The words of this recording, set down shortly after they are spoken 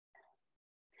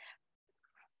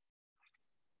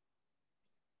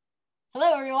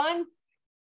Hello, everyone.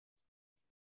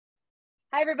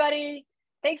 Hi, everybody.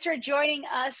 Thanks for joining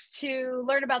us to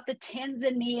learn about the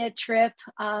Tanzania trip.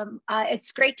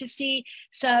 It's great to see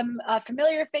some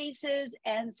familiar faces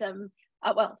and some,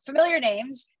 familiar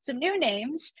names, some new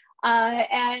names. We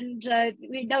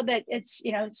know that it's,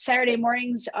 Saturday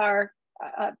mornings are,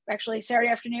 actually Saturday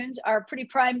afternoons are pretty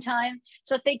prime time.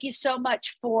 So thank you so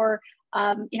much for,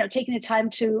 taking the time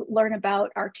to learn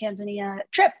about our Tanzania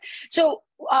trip. So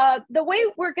the way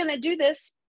we're going to do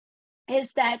this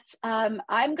is that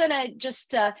I'm going to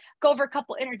just go over a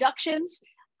couple introductions.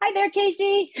 Hi there,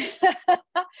 Casey.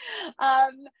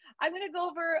 I'm going to go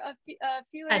over a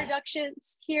few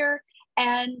introductions here.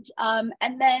 And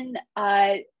then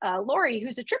Lori,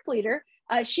 who's a trip leader,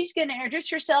 she's going to introduce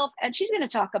herself and she's going to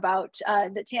talk about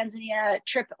the Tanzania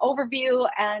trip overview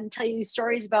and tell you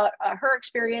stories about her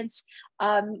experience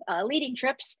leading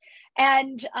trips.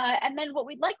 And then what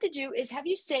we'd like to do is have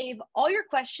you save all your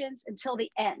questions until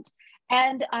the end.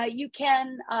 And you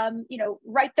can,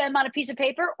 write them on a piece of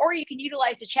paper, or you can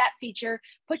utilize the chat feature,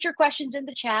 put your questions in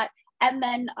the chat, and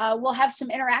then we'll have some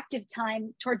interactive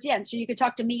time towards the end. So you could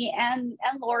talk to me and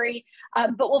Lori,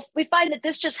 but we find that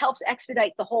this just helps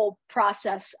expedite the whole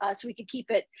process. So we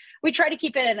try to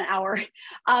keep it an hour.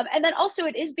 And then also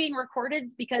it is being recorded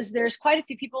because there's quite a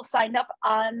few people signed up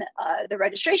on the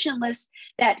registration list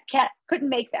that couldn't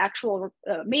make the actual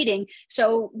meeting.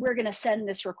 So we're gonna send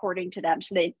this recording to them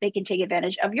so they can take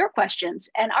advantage of your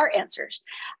questions and our answers.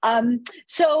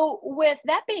 So with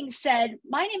that being said,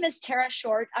 my name is Tara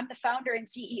Short. I'm the founder and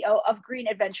CEO of Green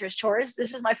Adventures Tours.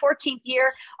 This is my 14th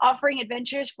year offering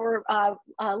adventures for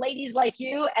ladies like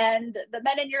you and the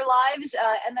men in your lives.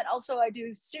 And then also I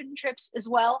do student trips as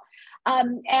well.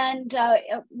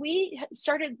 We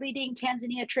started leading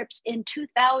Tanzania trips in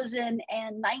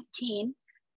 2019.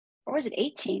 Or was it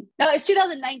 18? No, it's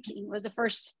 2019 was the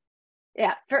first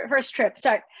trip.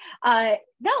 Sorry.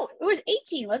 No, it was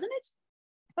 18, wasn't it?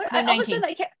 But all of a sudden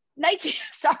I can't. 19.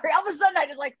 Sorry, all of a sudden I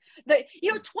just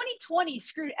 2020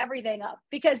 screwed everything up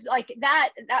because that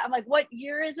I'm like, what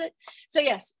year is it? So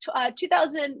yes,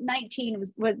 2019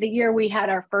 was the year we had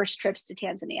our first trips to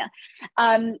Tanzania,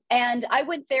 and I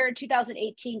went there in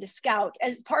 2018 to scout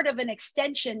as part of an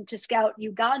extension to scout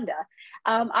Uganda.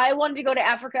 I wanted to go to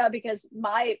Africa because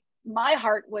my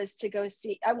heart was to go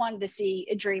see. I wanted to see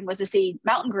a dream was to see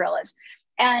mountain gorillas.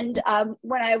 And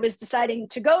when I was deciding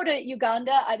to go to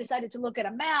Uganda, I decided to look at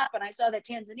a map and I saw that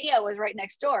Tanzania was right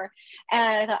next door.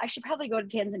 And I thought I should probably go to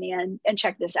Tanzania and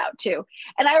check this out too.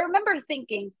 And I remember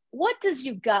thinking, what does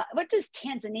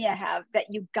Tanzania have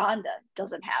that Uganda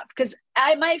doesn't have? Because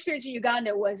my experience in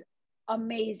Uganda was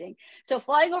amazing. So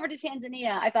flying over to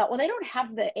Tanzania, I thought, well, they don't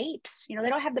have the apes, they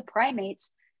don't have the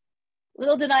primates.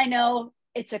 Little did I know,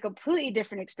 it's a completely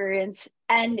different experience.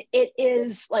 And it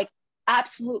is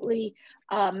absolutely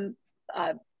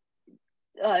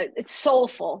it's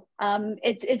soulful.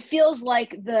 It feels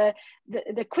like the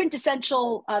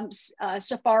quintessential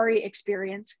safari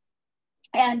experience.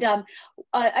 And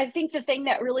I think the thing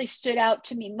that really stood out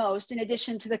to me most, in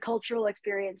addition to the cultural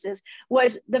experiences,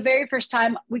 was the very first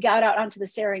time we got out onto the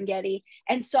Serengeti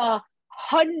and saw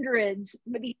hundreds,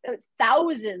 maybe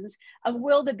thousands of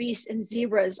wildebeest and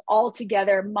zebras all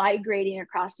together migrating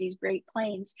across these great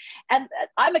plains. And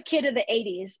I'm a kid of the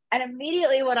 80s, and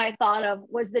immediately what I thought of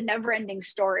was the Never-Ending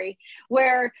Story,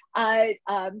 where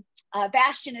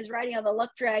Bastian is riding on the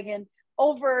Luck Dragon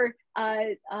over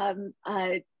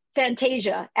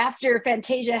Fantasia after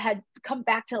Fantasia had come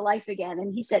back to life again.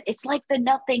 And he said, it's like the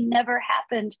nothing never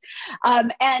happened.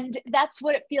 And that's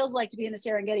what it feels like to be in the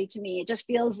Serengeti to me. It just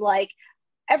feels like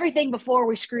everything before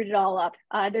we screwed it all up.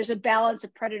 There's a balance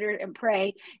of predator and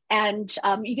prey, and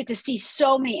you get to see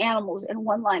so many animals in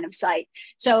one line of sight.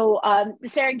 So the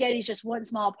Serengeti is just one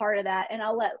small part of that, and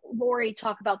I'll let Lori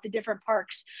talk about the different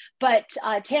parks. But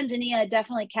Tanzania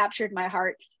definitely captured my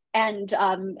heart. And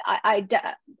I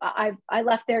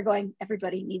left there going,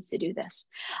 everybody needs to do this.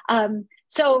 Lori,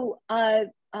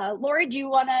 do you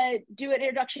want to do an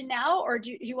introduction now, or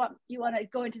do you want to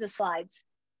go into the slides?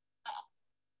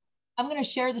 I'm going to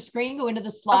share the screen, go into the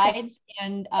slides, okay,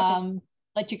 and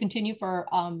let you continue for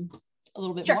a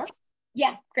little bit more.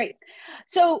 Yeah, great.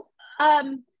 So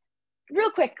real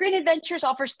quick, Green Adventures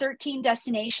offers 13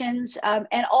 destinations,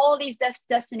 and all of these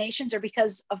destinations are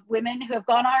because of women who have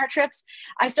gone on our trips.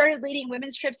 I started leading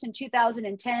women's trips in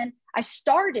 2010. I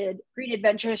started Green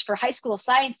Adventures for high school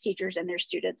science teachers and their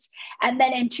students. And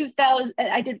then in 2000,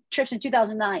 I did trips in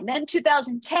 2009. Then in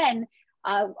 2010,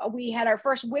 we had our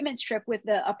first women's trip with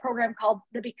a program called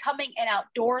the Becoming an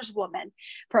Outdoors Woman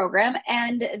program.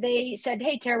 And they said,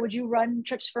 hey, Tara, would you run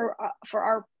trips for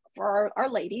our our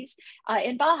ladies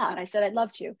in Baja. And I said, I'd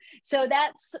love to. So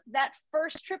that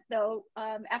first trip though,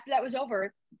 after that was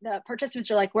over, the participants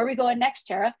were like, where are we going next,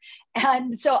 Tara?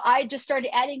 And so I just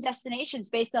started adding destinations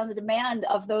based on the demand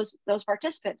of those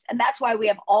participants. And that's why we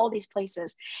have all these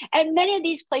places. And many of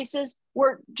these places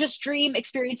were just dream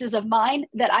experiences of mine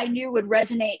that I knew would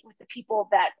resonate with the people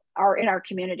that are in our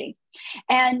community.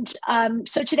 And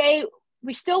so today,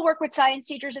 we still work with science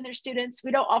teachers and their students. We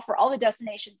don't offer all the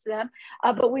destinations to them,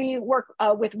 but we work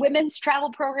with women's travel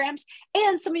programs.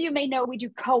 And some of you may know we do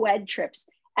co-ed trips.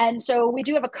 And so we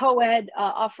do have a co-ed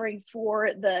offering for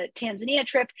the Tanzania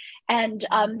trip. And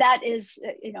that is,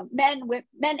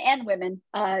 men and women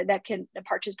that can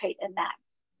participate in that.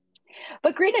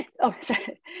 But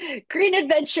Green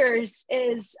Adventures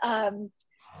is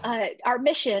our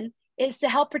mission is to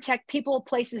help protect people,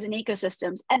 places, and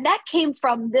ecosystems. And that came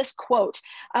from this quote.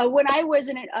 I'm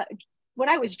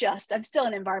still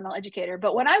an environmental educator,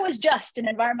 but when I was just an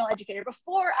environmental educator,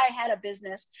 before I had a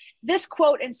business, this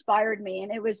quote inspired me.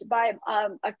 And it was by,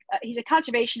 he's a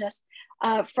conservationist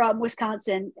from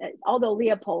Wisconsin, Aldo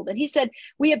Leopold. And he said,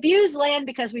 we abuse land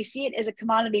because we see it as a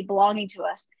commodity belonging to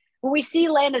us. When we see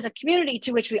land as a community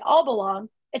to which we all belong,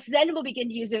 it's then we'll begin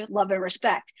to use it with love and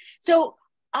respect. So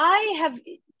I have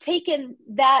taken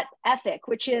that ethic,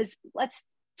 which is let's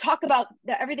talk about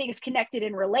that everything is connected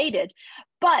and related.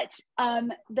 But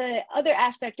the other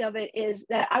aspect of it is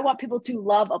that I want people to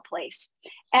love a place.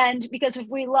 And because if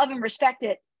we love and respect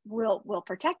it, we'll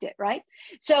protect it, right?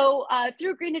 So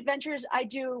through Green Adventures, I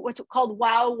do what's called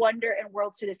Wow, Wonder, and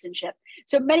World Citizenship.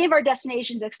 So many of our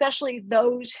destinations, especially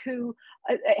those who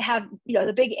have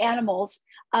the big animals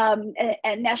and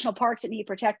national parks that need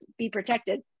to be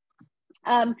protected,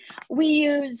 we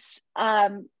use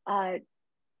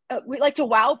we like to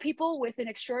wow people with an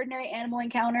extraordinary animal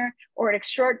encounter or an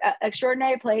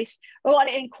extraordinary place. We want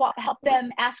to help them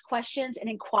ask questions and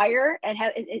inquire and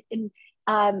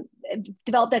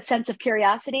develop that sense of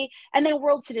curiosity. And then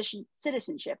world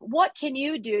citizenship. What can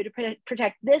you do to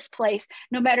protect this place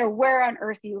no matter where on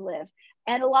earth you live?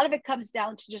 And a lot of it comes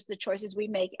down to just the choices we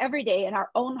make every day in our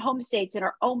own home states, in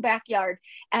our own backyard.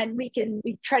 And we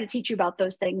try to teach you about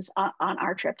those things on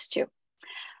our trips too.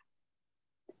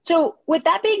 So with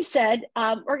that being said,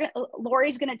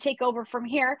 Lori's going to take over from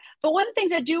here. But one of the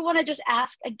things I do want to just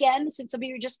ask again, since some of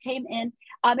you just came in,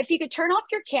 if you could turn off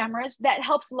your cameras, that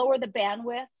helps lower the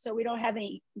bandwidth so we don't have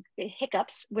any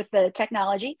hiccups with the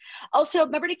technology. Also,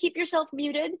 remember to keep yourself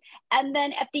muted. And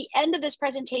then at the end of this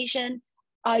presentation,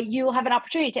 you will have an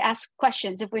opportunity to ask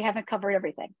questions if we haven't covered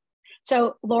everything.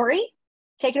 So Lori,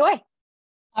 take it away.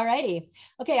 All righty.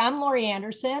 Okay, I'm Lori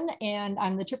Anderson, and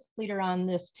I'm the trip leader on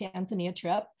this Tanzania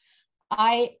trip.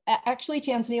 Actually,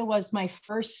 Tanzania was my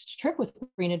first trip with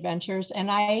Green Adventures, and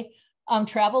I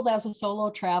traveled as a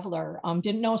solo traveler.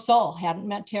 Didn't know a soul, hadn't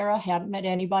met Tara, hadn't met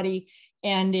anybody,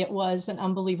 and it was an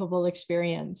unbelievable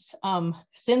experience.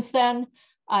 Since then,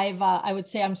 I would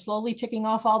say I'm slowly ticking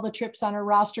off all the trips on our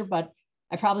roster, but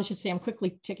I probably should say I'm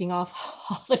quickly ticking off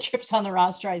all the trips on the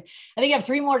roster. I think I have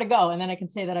 3 more to go, and then I can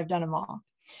say that I've done them all.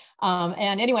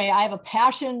 And anyway, I have a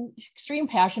passion, extreme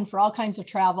passion for all kinds of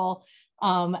travel,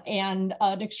 and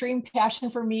an extreme passion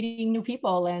for meeting new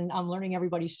people and learning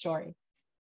everybody's story.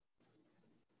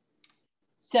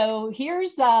 So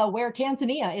here's where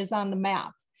Tanzania is on the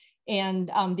map,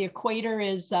 and the equator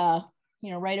is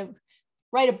right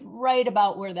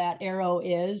about where that arrow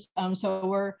is. So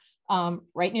we're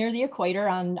right near the equator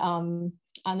on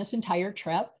this entire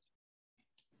trip.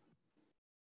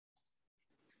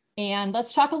 And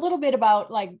let's talk a little bit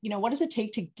about what does it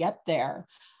take to get there?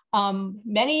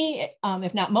 Many,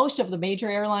 if not most of the major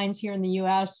airlines here in the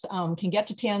US can get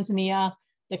to Tanzania.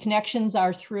 The connections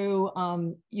are through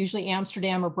usually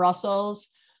Amsterdam or Brussels.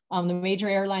 The major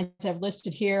airlines I've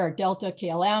listed here are Delta,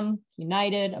 KLM,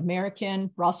 United, American,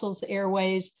 Brussels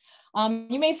Airways.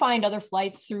 You may find other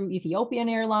flights through Ethiopian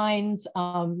Airlines,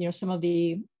 some of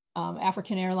the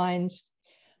African airlines.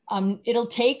 It'll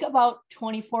take about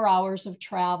 24 hours of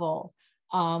travel.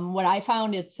 What I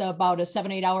found, it's about a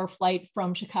 7-8 hour flight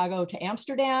from Chicago to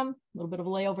Amsterdam, a little bit of a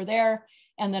layover there,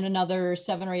 and then another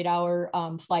 7 or 8 hour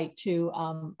flight to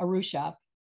Arusha.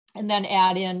 And then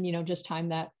add in, just time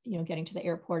that, getting to the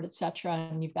airport, et cetera.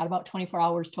 And you've got about 24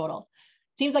 hours total.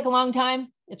 Seems like a long time.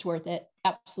 It's worth it.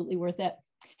 Absolutely worth it.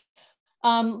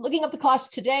 Looking up the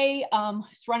cost today,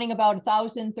 it's running about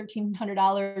 $1,000,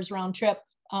 $1,300 round trip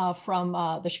from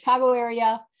the Chicago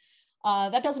area.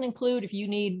 That doesn't include if you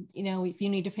need,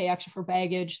 to pay extra for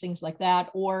baggage, things like that,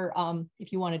 or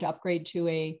if you wanted to upgrade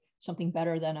to something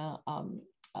better than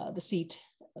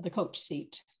the coach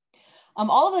seat.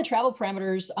 All of the travel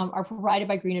parameters are provided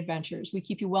by Green Adventures. We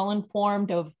keep you well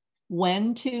informed of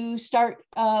when to start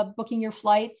booking your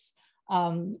flights.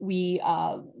 We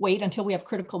wait until we have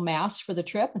critical mass for the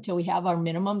trip, until we have our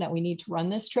minimum that we need to run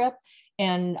this trip.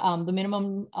 And the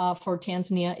minimum for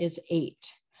Tanzania is 8.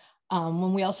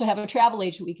 When we also have a travel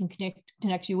agent we can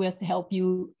connect you with to help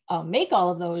you make all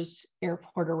of those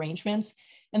airport arrangements.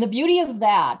 And the beauty of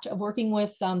that, of working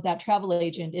with that travel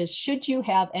agent, is should you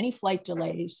have any flight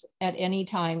delays at any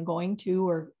time going to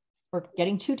or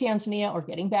getting to Tanzania or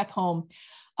getting back home,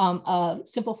 a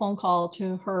simple phone call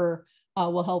to her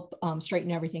will help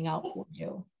straighten everything out for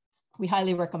you. We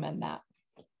highly recommend that.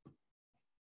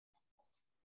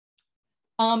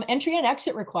 Entry and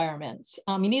exit requirements.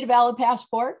 You need a valid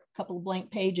passport, a couple of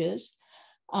blank pages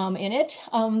in it.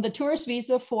 The tourist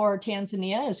visa for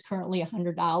Tanzania is currently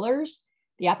 $100.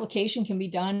 The application can be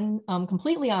done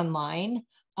completely online.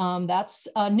 That's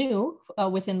new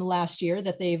within the last year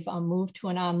that they've moved to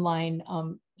an online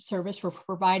service for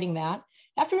providing that.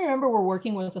 You have to remember we're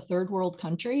working with a third world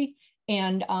country,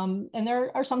 and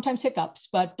there are sometimes hiccups,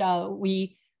 but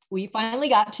we finally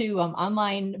got to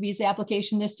online visa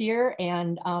application this year,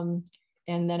 and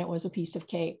then it was a piece of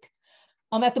cake.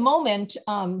 At the moment,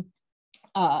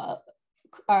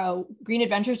 Green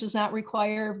Adventures does not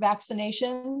require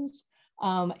vaccinations,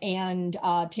 and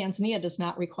Tanzania does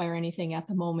not require anything at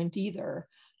the moment either,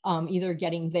 either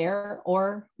getting there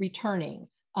or returning.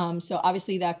 So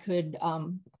obviously that could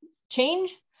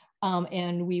change,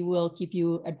 and we will keep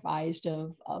you advised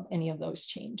of any of those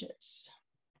changes.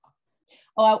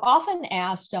 Oh, I often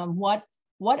asked what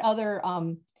other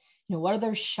what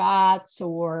other shots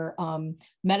or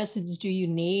medicines do you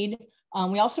need?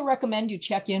 We also recommend you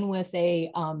check in with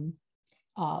a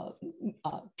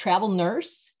travel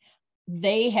nurse.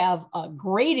 They have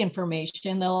great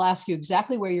information. They'll ask you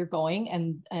exactly where you're going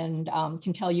and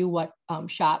can tell you what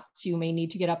shots you may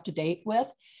need to get up to date with.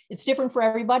 It's different for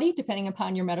everybody depending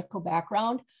upon your medical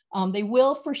background. They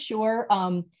will for sure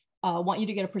want you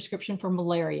to get a prescription for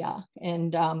malaria,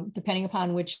 and depending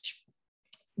upon which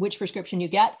prescription you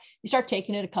get, you start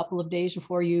taking it a couple of days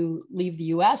before you leave the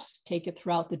US, take it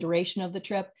throughout the duration of the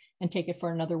trip, and take it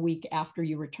for another week after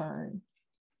you return.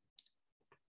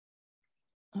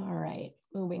 All right,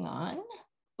 moving on.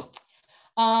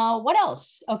 What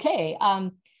else? Okay,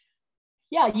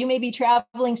 yeah, you may be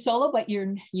traveling solo, but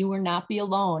you will not be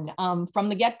alone. From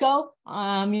the get-go,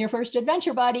 I'm your first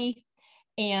adventure buddy,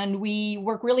 and we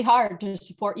work really hard to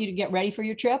support you to get ready for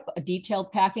your trip, a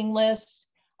detailed packing list,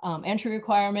 entry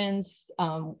requirements,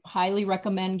 highly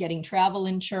recommend getting travel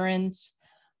insurance.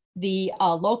 The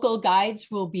local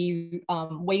guides will be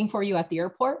waiting for you at the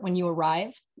airport when you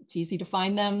arrive. It's easy to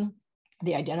find them.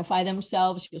 They identify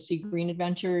themselves. You'll see Green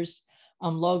Adventures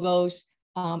logos,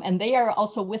 and they are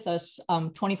also with us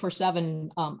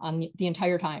 24/7 on the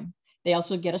entire time. They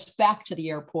also get us back to the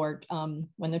airport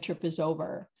when the trip is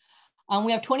over.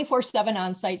 We have 24/7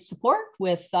 on-site support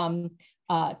with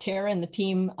Tara and the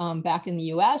team back in the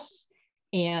US,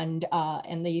 and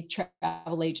the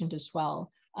travel agent as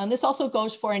well. This also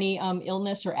goes for any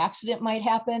illness or accident might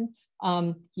happen.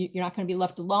 You're not going to be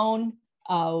left alone.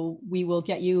 We will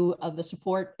get you the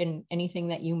support in anything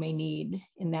that you may need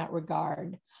in that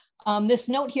regard. This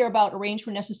note here about arrange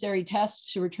for necessary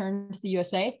tests to return to the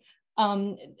USA.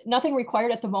 Nothing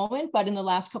required at the moment, but in the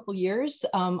last couple of years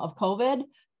of COVID,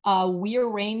 we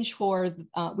arranged for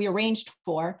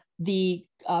the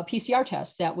PCR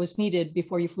test that was needed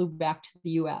before you flew back to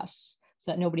the US,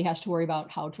 so that nobody has to worry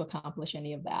about how to accomplish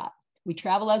any of that. We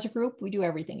travel as a group, we do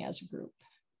everything as a group.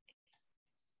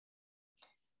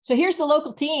 So here's the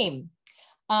local team.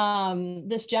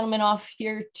 This gentleman off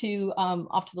here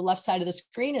off to the left side of the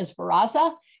screen is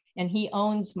Baraza, and he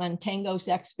owns Montangos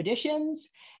Expeditions.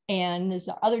 And there's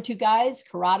our other two guys,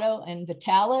 Corrado and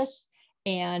Vitalis,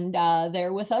 and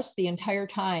they're with us the entire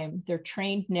time. They're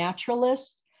trained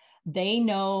naturalists. They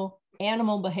know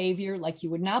animal behavior like you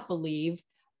would not believe.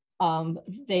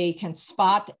 They can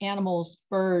spot animals,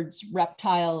 birds,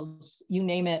 reptiles, you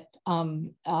name it,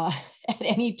 at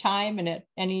any time and at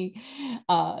any,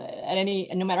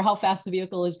 no matter how fast the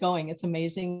vehicle is going. It's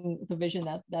amazing the vision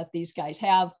that these guys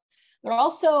have. They're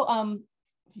also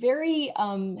very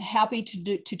happy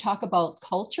to talk about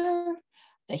culture,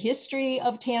 the history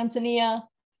of Tanzania.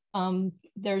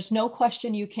 There's no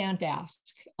question you can't ask.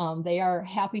 They are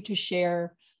happy to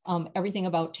share everything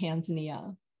about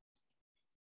Tanzania.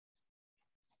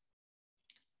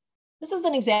 This is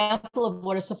an example of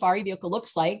what a safari vehicle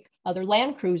looks like. They're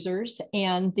Land Cruisers,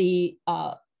 and the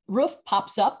roof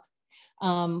pops up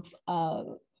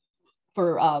for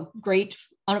great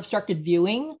unobstructed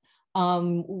viewing.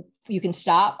 You can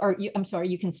stop, or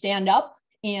you can stand up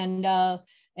and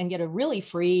get a really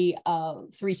free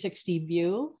 360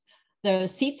 view. The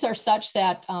seats are such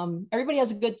that everybody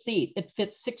has a good seat. It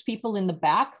fits 6 people in the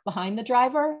back behind the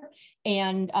driver.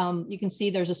 And you can see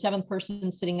there's a 7th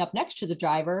person sitting up next to the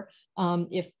driver.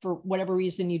 If for whatever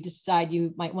reason you decide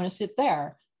you might want to sit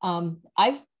there.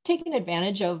 I've taken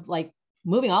advantage of like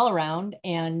moving all around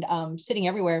and sitting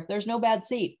everywhere. There's no bad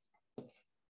seat.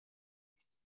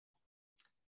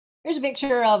 Here's a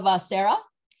picture of Sarah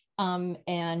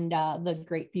and the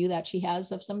great view that she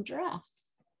has of some giraffes.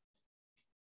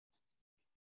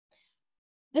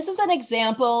 This is an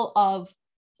example of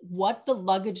what the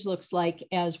luggage looks like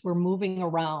as we're moving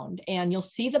around. And you'll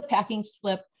see the packing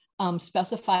slip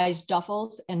specifies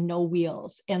duffels and no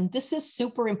wheels. And this is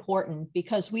super important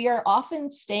because we are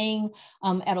often staying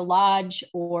at a lodge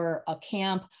or a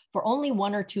camp for only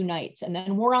 1 or 2 nights. And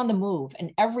then we're on the move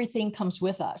and everything comes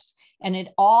with us. And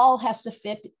it all has to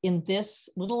fit in this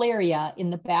little area in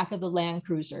the back of the Land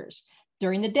Cruisers.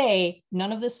 During the day,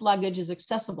 none of this luggage is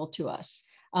accessible to us.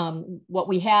 What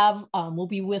we have will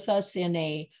be with us in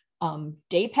a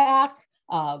day pack,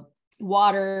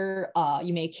 water,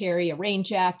 you may carry a rain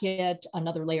jacket,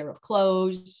 another layer of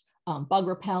clothes, bug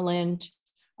repellent,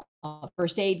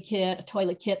 first aid kit, a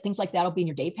toilet kit, things like that will be in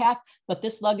your day pack. But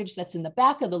this luggage that's in the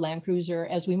back of the Land Cruiser,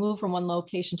 as we move from one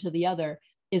location to the other,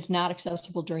 is not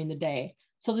accessible during the day.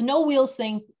 So the no wheels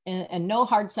thing and no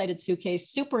hard-sided suitcase,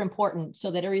 super important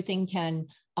so that everything can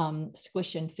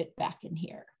squish and fit back in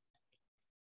here.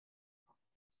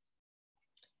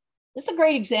 This is a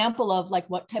great example of like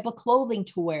what type of clothing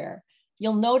to wear.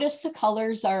 You'll notice the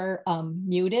colors are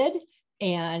muted,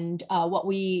 and what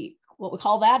we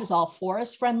call that is all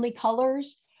forest friendly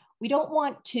colors. We don't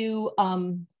want to,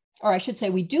 or I should say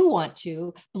we do want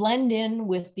to blend in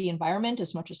with the environment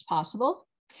as much as possible.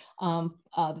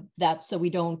 That's so we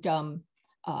don't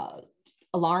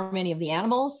alarm any of the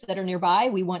animals that are nearby.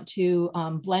 We want to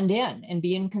blend in and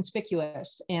be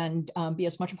inconspicuous and be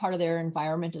as much a part of their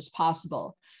environment as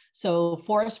possible. So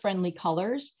forest-friendly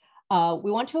colors.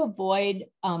 We want to avoid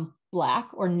black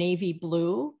or navy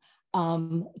blue.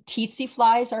 Tsetse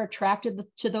flies are attracted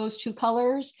to those 2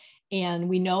 colors. And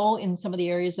we know in some of the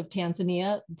areas of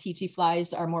Tanzania, tsetse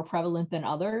flies are more prevalent than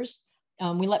others.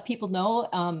 We let people know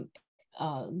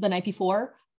the night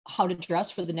before how to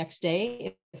dress for the next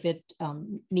day if it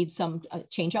needs some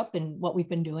change up in what we've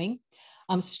been doing.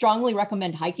 Strongly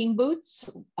recommend hiking boots.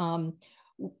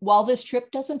 While this trip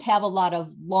doesn't have a lot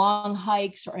of long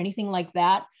hikes or anything like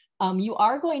that, you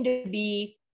are going to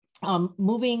be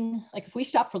moving, like if we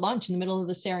stop for lunch in the middle of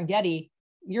the Serengeti,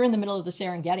 you're in the middle of the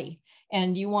Serengeti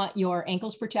and you want your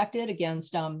ankles protected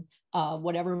against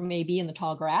whatever may be in the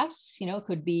tall grass. You know, it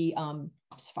could be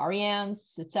safari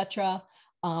ants, etc.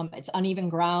 It's uneven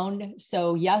ground.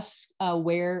 So yes,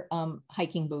 wear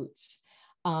hiking boots.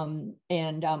 Wool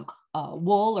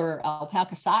or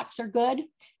alpaca socks are good.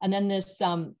 And then this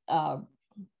bottle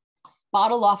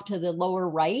off to the lower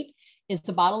right is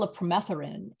the bottle of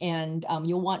permethrin. And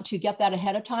you'll want to get that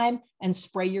ahead of time and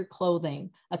spray your clothing.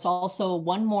 That's also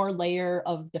one more layer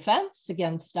of defense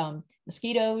against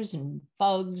mosquitoes and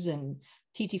bugs and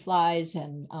tsetse flies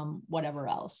and whatever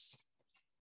else.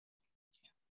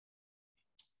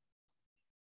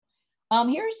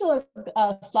 Here's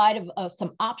a slide of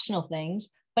some optional things.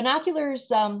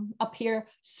 Binoculars up here,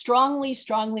 strongly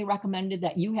recommended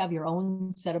that you have your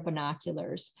own set of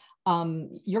binoculars.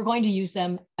 You're going to use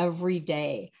them every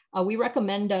day. We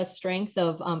recommend a strength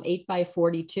of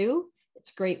 8x42.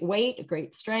 It's great weight,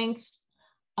 great strength,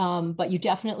 but you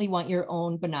definitely want your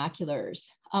own binoculars.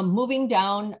 Moving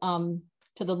down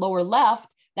to the lower left,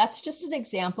 that's just an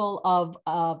example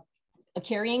of a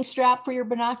carrying strap for your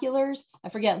binoculars. I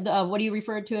forget, what do you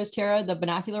refer to as, Tara? The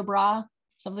binocular bra?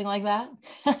 Something like that.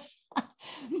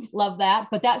 Love that.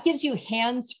 But that gives you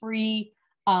hands-free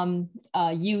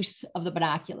use of the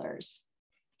binoculars.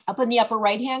 Up in the upper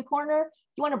right-hand corner,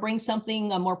 you want to bring something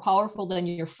more powerful than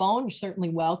your phone, you're certainly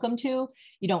welcome to.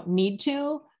 You don't need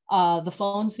to. The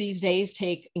phones these days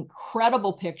take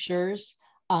incredible pictures.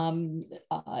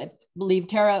 I believe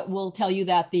Tara will tell you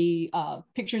that the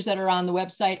pictures that are on the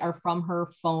website are from her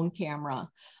phone camera.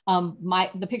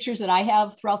 The pictures that I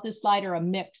have throughout this slide are a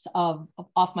mix of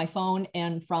off my phone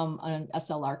and from an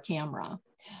SLR camera.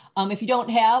 If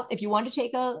you want to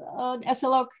take an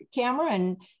SLR camera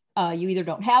and you either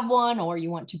don't have one or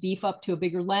you want to beef up to a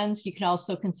bigger lens, you can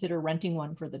also consider renting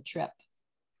one for the trip.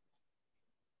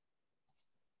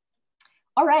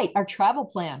 All right, our travel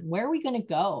plan. Where are we going to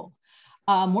go?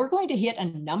 We're going to hit a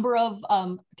number of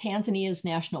Tanzania's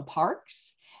national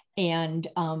parks and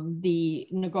the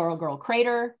Ngorongoro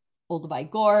Crater,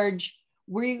 Olduvai Gorge.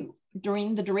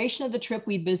 During the duration of the trip,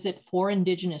 we visit 4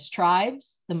 indigenous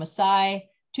tribes, the Maasai,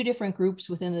 two different groups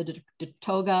within the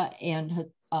Datoga and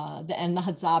the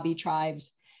Hadzabe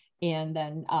tribes, and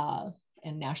then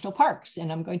and national parks.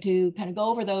 And I'm going to kind of go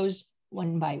over those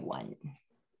one by one.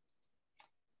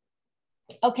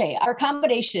 Okay, our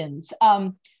accommodations.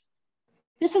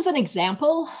 This is an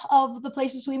example of the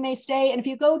places we may stay. And if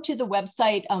you go to the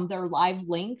website, there are live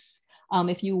links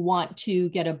if you want to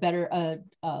get a better,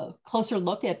 closer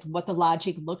look at what the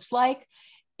lodging looks like.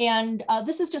 And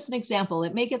this is just an example.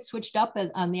 It may get switched up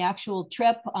on the actual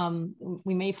trip.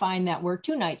 We may find that we're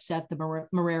 2 nights at the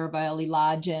Marera Valley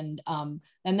Lodge and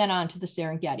then on to the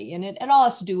Serengeti. And it all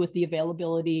has to do with the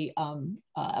availability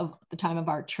of the time of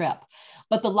our trip.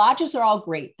 But the lodges are all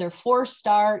great. They're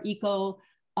 4-star eco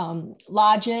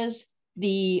lodges.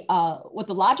 What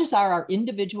the lodges are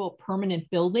individual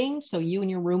permanent buildings. So you and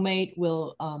your roommate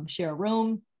will share a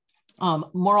room.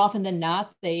 More often than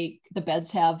not, the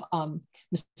beds have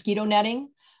mosquito netting,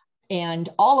 and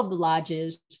all of the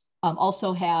lodges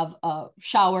also have a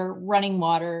shower, running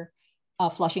water,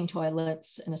 flushing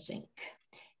toilets, and a sink.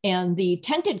 And the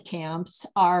tented camps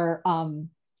are,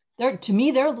 to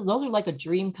me, those are like a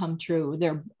dream come true.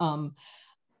 They're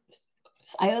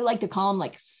I like to call them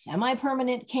like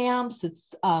semi-permanent camps.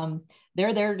 It's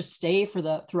they're there to stay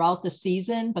throughout the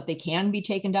season, but they can be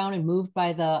taken down and moved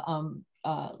by the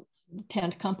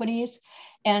tent companies.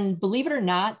 And believe it or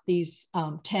not, these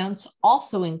tents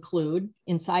also include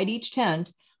inside each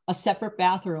tent a separate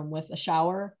bathroom with a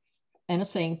shower and a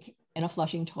sink and a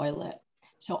flushing toilet.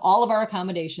 So all of our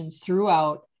accommodations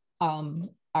throughout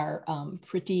are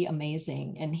pretty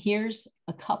amazing. And here's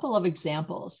a couple of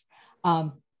examples.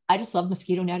 I just love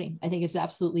mosquito netting. I think it's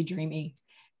absolutely dreamy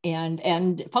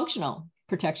and functional,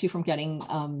 protects you from getting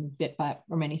bit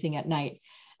from anything at night.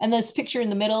 And this picture in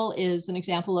the middle is an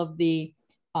example of the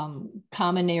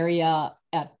common area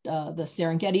at the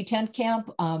Serengeti tent camp.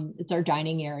 It's our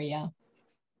dining area.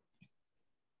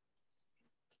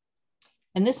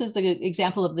 And this is the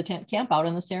example of the tent camp out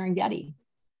on the Serengeti.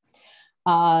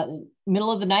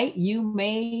 Middle of the night, you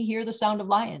may hear the sound of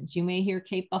lions. You may hear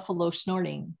Cape buffalo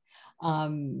snorting.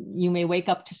 You may wake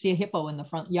up to see a hippo in the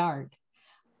front yard.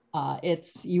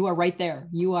 You are right there.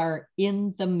 You are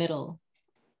in the middle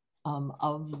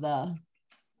of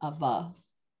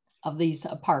these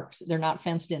parks. They're not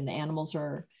fenced in. The animals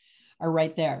are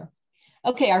right there.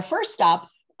 Okay, our first stop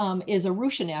is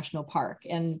Arusha National Park,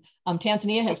 and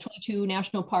Tanzania has 22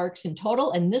 national parks in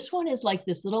total, and this one is like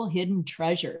this little hidden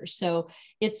treasure. So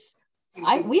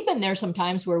we've been there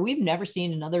sometimes where we've never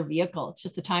seen another vehicle. It's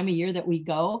just the time of year that we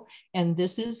go. And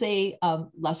this is a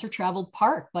lesser traveled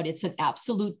park, but it's an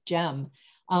absolute gem.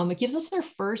 It gives us our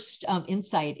first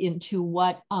insight into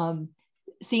what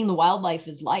seeing the wildlife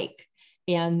is like.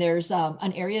 And there's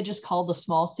an area just called the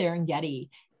Small Serengeti.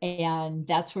 And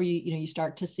that's where you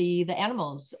start to see the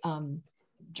animals,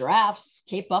 giraffes,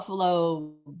 Cape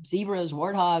buffalo, zebras,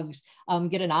 warthogs,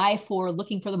 get an eye for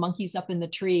looking for the monkeys up in the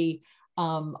tree.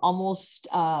 Almost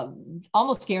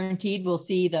guaranteed we'll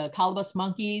see the colobus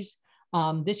monkeys.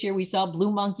 This year we saw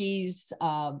blue monkeys,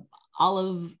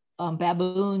 olive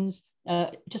baboons,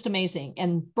 just amazing.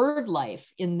 And bird life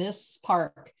in this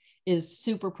park is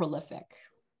super prolific.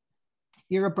 If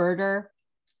you're a birder,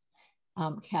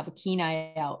 have a keen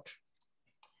eye out.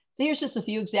 So here's just a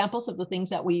few examples of the things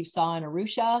that we saw in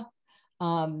Arusha.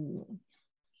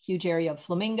 Huge area of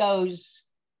flamingos,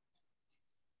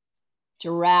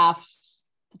 giraffes.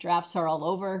 The giraffes are all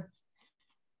over.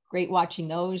 Great watching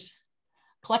those.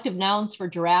 Collective nouns for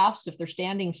giraffes. If they're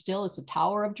standing still, it's a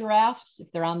tower of giraffes.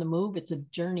 If they're on the move, it's a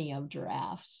journey of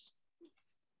giraffes.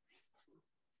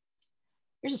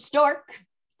 Here's a stork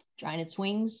drying its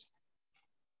wings.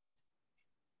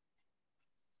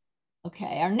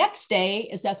 Okay, our next day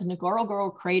is at the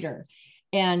Ngorongoro crater.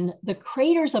 And the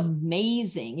crater's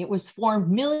amazing. It was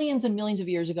formed millions and millions of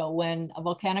years ago when a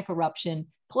volcanic eruption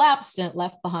collapsed and it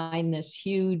left behind this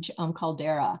huge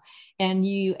caldera. And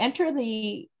you enter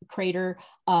the crater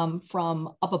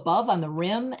from up above on the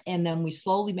rim, and then we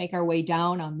slowly make our way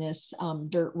down on this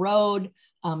dirt road,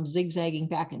 zigzagging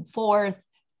back and forth,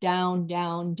 down,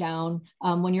 down, down.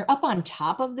 When you're up on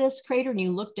top of this crater and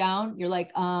you look down, you're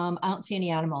like, I don't see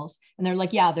any animals. And they're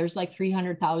like, yeah, there's like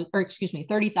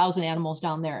 30,000 animals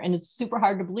down there. And it's super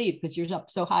hard to believe because you're up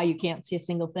so high, you can't see a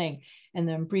single thing. And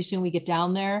then pretty soon we get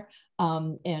down there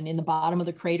and in the bottom of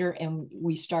the crater, and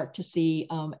we start to see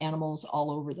animals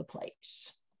all over the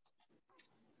place.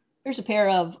 Here's a pair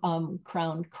of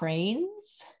crowned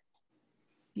cranes,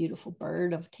 beautiful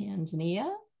bird of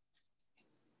Tanzania.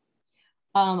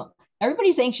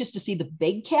 Everybody's anxious to see the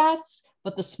big cats,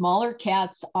 but the smaller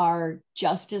cats are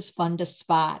just as fun to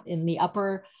spot. In the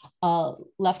upper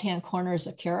left-hand corner is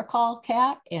a caracal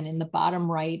cat, and in the bottom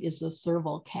right is a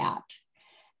serval cat.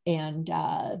 And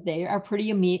they are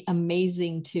pretty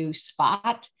amazing to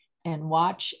spot and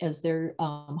watch as they're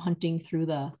hunting through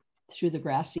the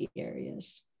grassy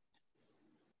areas.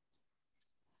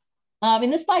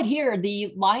 In this slide here,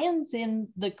 the lions in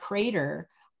the crater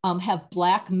have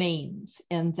black manes,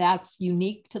 and that's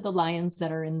unique to the lions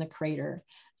that are in the crater.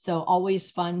 So always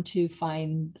fun to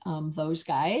find those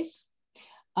guys.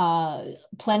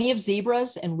 Plenty of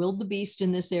zebras and wildebeest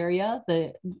in this area.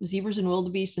 The zebras and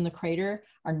wildebeest in the crater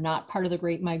are not part of the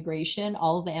Great Migration.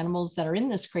 All of the animals that are in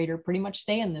this crater pretty much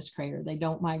stay in this crater. They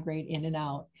don't migrate in and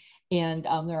out. And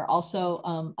there are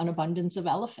also an abundance of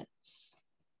elephants.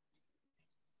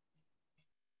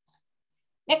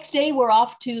 Next day, we're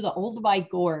off to the Olduvai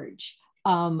Gorge.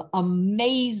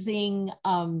 Amazing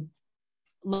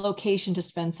location to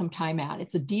spend some time at.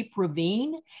 It's a deep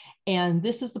ravine, and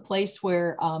this is the place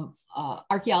where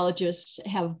archaeologists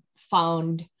have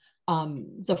found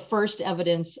the first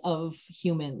evidence of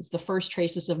humans, the first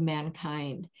traces of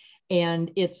mankind.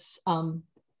 And it'll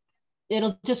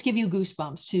just give you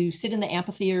goosebumps to sit in the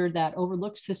amphitheater that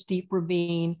overlooks this deep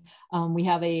ravine. We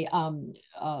have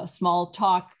a small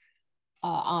talk,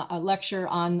 a lecture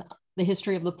on the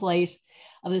history of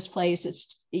this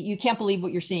place. You can't believe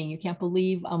what you're seeing. You can't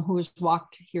believe who has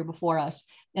walked here before us.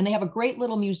 And they have a great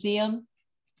little museum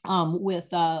with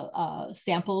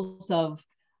samples of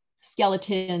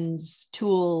skeletons,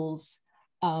 tools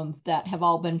that have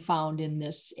all been found in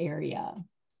this area.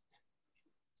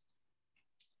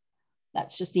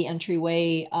 That's just the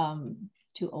entryway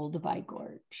to Olduvai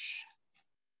Gorge.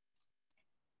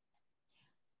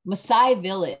 Maasai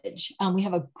Village. We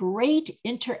have a great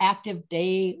interactive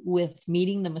day with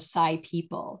meeting the Maasai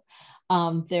people.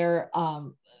 Their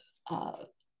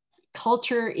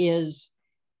culture is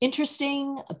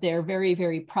interesting. They're very,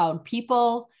 very proud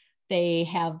people. They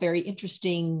have very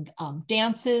interesting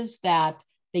dances that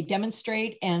they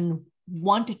demonstrate and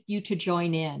want you to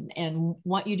join in and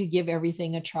want you to give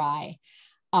everything a try.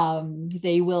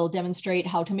 They will demonstrate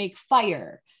how to make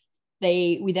fire.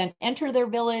 We then enter their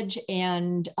village,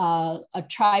 and a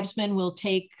tribesman will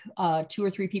take 2 or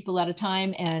 3 people at a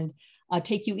time and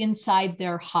take you inside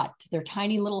their hut. They're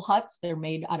tiny little huts. They're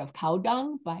made out of cow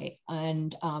dung,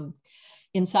 and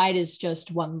inside is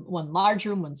just one large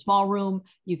room, one small room.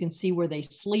 You can see where they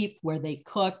sleep, where they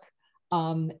cook.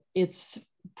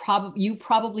 You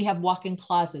probably have walk-in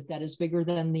closet that is bigger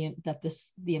than the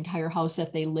entire house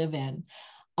that they live in.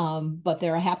 But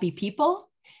they're a happy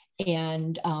people,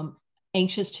 and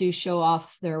anxious to show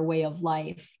off their way of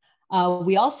life.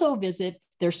 We also visit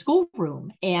their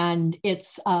schoolroom, and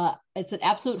it's an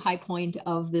absolute high point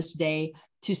of this day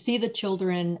to see the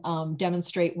children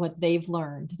demonstrate what they've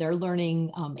learned. They're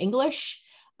learning English,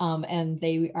 and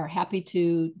they are happy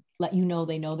to let you know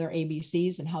they know their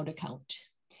ABCs and how to count.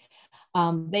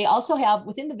 They also have,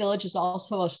 within the village is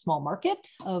also a small market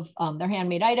of their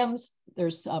handmade items.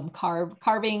 There's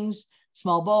carvings,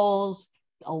 small bowls,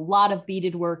 a lot of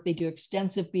beaded work. They do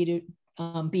extensive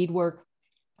bead work,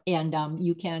 and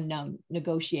you can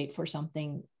negotiate for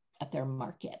something at their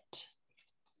market.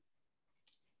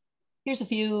 Here's a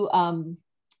few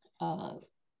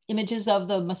images of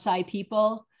the Maasai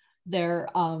people. They're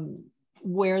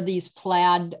wear these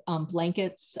plaid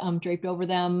blankets draped over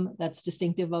them. That's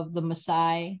distinctive of the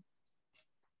Maasai.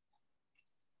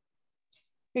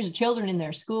 Here's the children in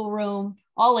their schoolroom,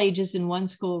 all ages in one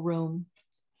schoolroom.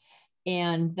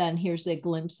 And then here's a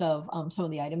glimpse of some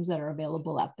of the items that are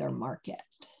available at their market.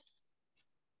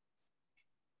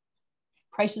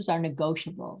 Prices are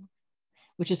negotiable,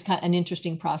 which is kind of an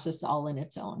interesting process all in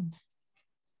its own.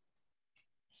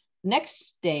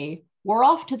 Next day, we're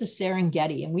off to the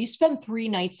Serengeti, and we spend 3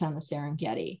 nights on the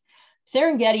Serengeti.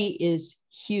 Serengeti is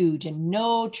huge, and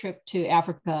no trip to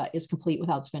Africa is complete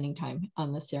without spending time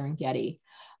on the Serengeti.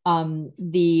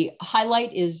 The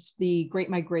highlight is the Great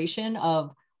Migration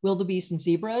of wildebeest and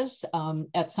zebras.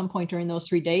 At some point during those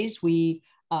 3 days, we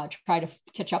try to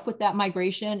catch up with that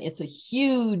migration. It's a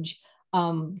huge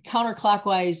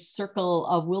counterclockwise circle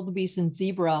of wildebeest and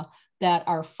zebra that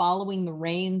are following the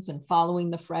rains and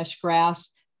following the fresh grass.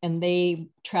 And they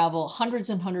travel hundreds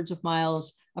and hundreds of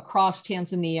miles across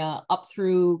Tanzania, up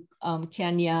through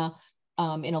Kenya,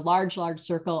 in a large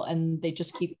circle. And they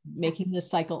just keep making this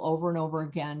cycle over and over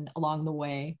again along the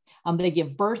way. They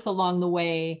give birth along the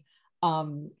way.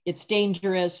 It's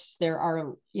dangerous. There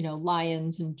are,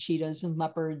 lions and cheetahs and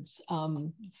leopards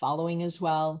following as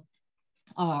well,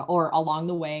 or along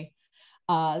the way.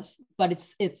 But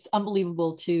it's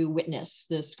unbelievable to witness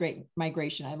this great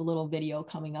migration. I have a little video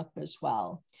coming up as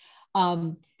well.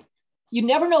 You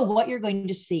never know what you're going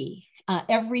to see.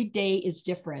 Every day is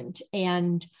different.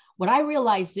 And what I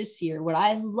realized this year, what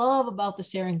I love about the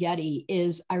Serengeti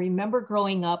is I remember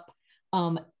growing up,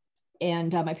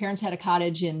 and my parents had a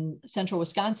cottage in central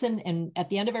Wisconsin. And at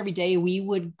the end of every day, we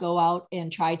would go out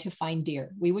and try to find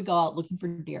deer. We would go out looking for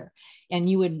deer. And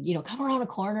you would, come around a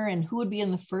corner, and who would be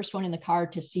in the first one in the car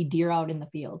to see deer out in the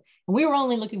field? And we were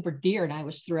only looking for deer, and I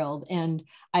was thrilled. And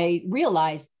I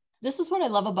realized this is what I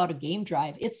love about a game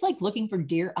drive. It's like looking for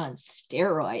deer on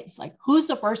steroids. Like, who's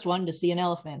the first one to see an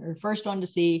elephant, or first one to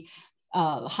see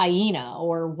hyena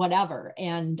or whatever?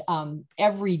 And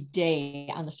every day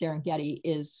on the Serengeti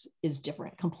is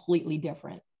different, completely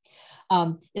different.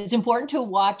 It's important to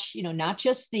watch, not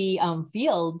just the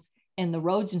fields and the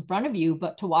roads in front of you,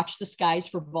 but to watch the skies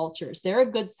for vultures. They're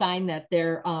a good sign that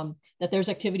there's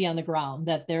activity on the ground,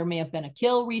 that there may have been a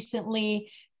kill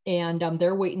recently, and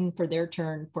they're waiting for their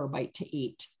turn for a bite to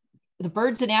eat. The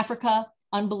birds in Africa,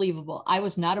 unbelievable. I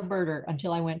was not a birder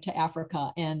until I went to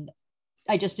Africa, and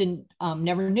I just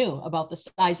never knew about the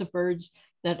size of birds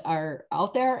that are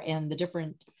out there and the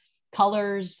different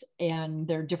colors, and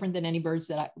they're different than any birds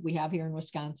that we have here in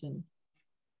Wisconsin.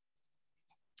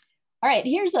 All right,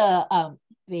 here's a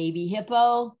baby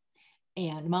hippo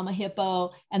and mama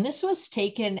hippo, and this was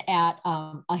taken at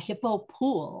a hippo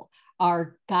pool.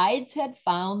 Our guides had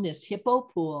found this hippo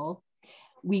pool.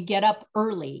 We get up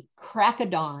early, crack of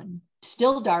dawn,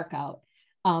 still dark out,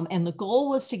 and the goal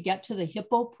was to get to the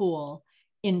hippo pool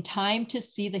in time to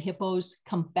see the hippos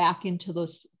come back into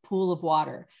this pool of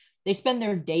water. They spend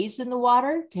their days in the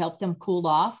water to help them cool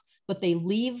off, but they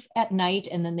leave at night,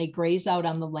 and then they graze out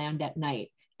on the land at night.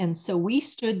 And so we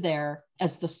stood there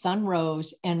as the sun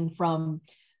rose, and from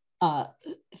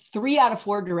 3 out of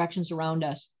 4 directions around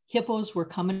us, hippos were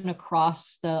coming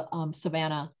across the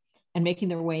savanna and making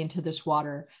their way into this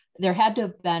water. There had to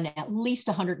have been at least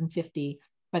 150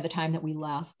 by the time that we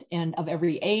left, and of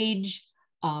every age,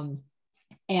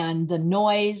 and the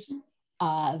noise,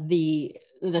 the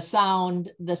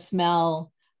sound, the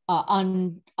smell,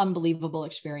 unbelievable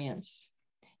experience.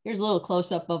 Here's a little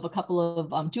close-up of a couple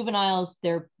of juveniles.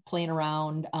 They're playing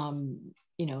around,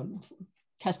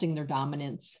 testing their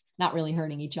dominance, not really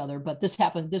hurting each other, but this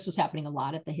was happening a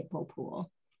lot at the hippo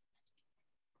pool.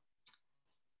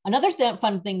 Another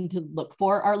fun thing to look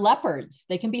for are leopards.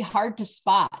 They can be hard to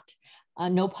spot,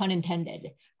 no pun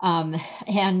intended.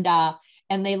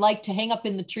 And they like to hang up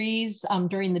in the trees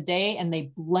during the day, and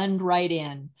they blend right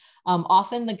in.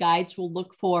 Often the guides will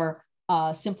look for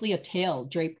simply a tail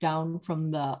draped down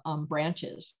from the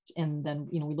branches. And then,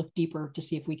 we look deeper to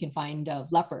see if we can find a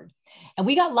leopard. And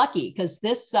we got lucky because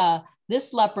this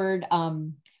leopard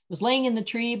was laying in the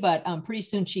tree, but pretty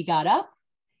soon she got up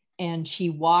and she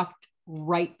walked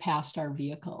right past our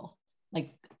vehicle.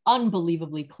 Like,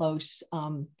 unbelievably close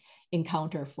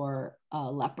encounter for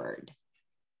a leopard.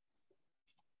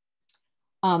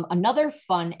 Another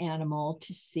fun animal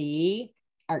to see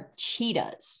are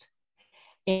cheetahs.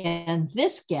 And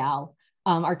this gal,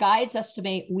 our guides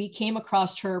estimate we came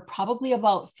across her probably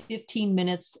about 15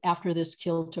 minutes after this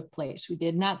kill took place. We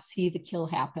did not see the kill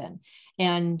happen.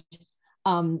 And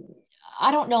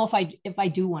I don't know if I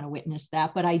do want to witness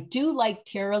that, but I do like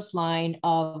Tara's line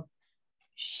of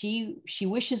she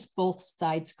wishes both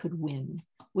sides could win,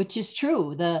 which is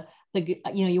true.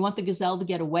 You want the gazelle to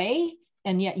get away,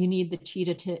 and yet you need the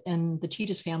cheetah and the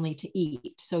cheetah's family to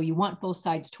eat. So you want both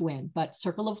sides to win, but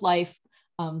circle of life,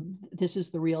 this is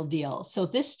the real deal. So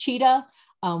this cheetah,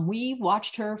 we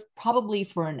watched her probably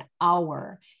for an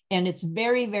hour, and it's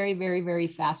very, very, very, very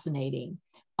fascinating.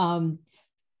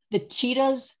 The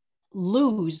cheetahs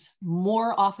lose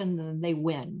more often than they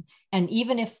win. And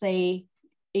even if they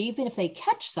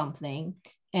catch something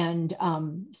and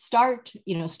start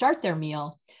their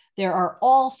meal, there are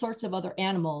all sorts of other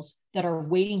animals that are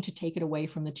waiting to take it away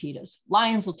from the cheetahs.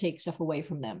 Lions will take stuff away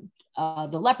from them.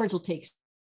 The leopards will take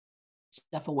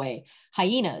stuff away.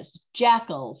 Hyenas,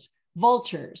 jackals,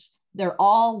 vultures, they're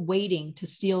all waiting to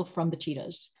steal from the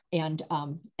cheetahs. And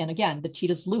again, the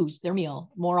cheetahs lose their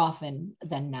meal more often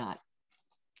than not.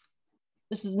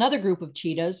 This is another group of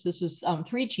cheetahs. This is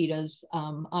 3 cheetahs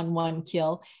on one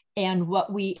kill. And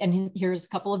here's a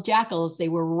couple of jackals. They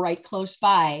were right close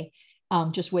by,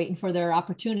 just waiting for their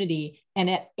opportunity. And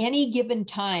at any given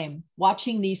time,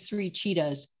 watching these 3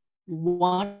 cheetahs,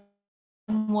 one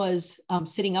was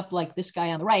sitting up like this guy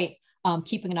on the right,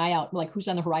 keeping an eye out, like who's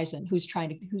on the horizon, who's trying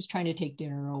to take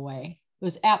dinner away. It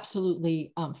was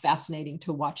absolutely fascinating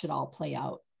to watch it all play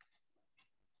out.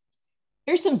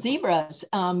 Here's some zebras.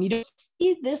 You don't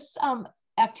see this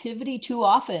activity too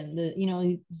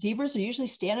often. Zebras are usually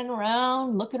standing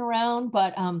around, looking around,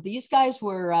 but these guys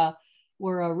were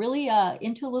really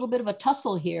into a little bit of a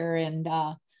tussle here, and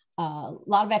a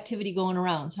lot of activity going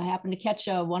around. So I happened to catch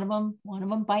one of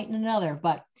them biting another.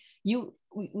 But we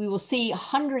will see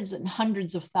hundreds and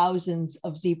hundreds of thousands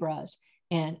of zebras,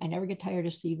 and I never get tired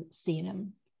of seeing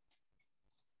them.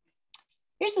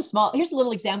 Here's a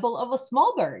little example of a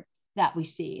small bird that we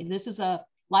see. This is a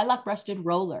lilac-breasted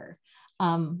roller,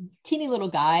 teeny little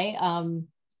guy,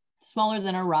 smaller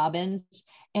than our robins,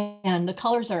 and the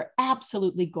colors are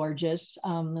absolutely gorgeous.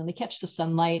 And they catch the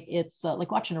sunlight. It's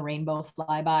like watching a rainbow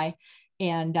fly by,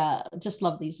 and just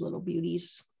love these little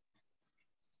beauties.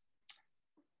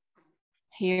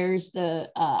 Here's the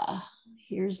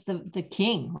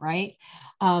king, right?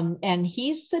 And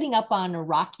he's sitting up on a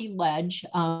rocky ledge.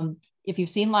 If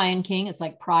you've seen Lion King, it's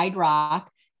like Pride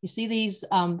Rock. You see these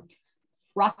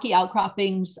rocky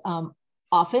outcroppings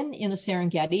often in the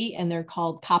Serengeti, and they're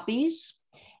called kopjes.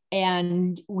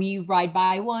 And we ride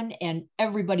by one, and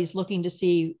everybody's looking to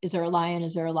see, is there a lion?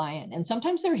 Is there a lion? And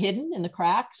sometimes they're hidden in the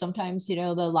crack. Sometimes, the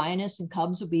lioness and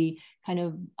cubs will be kind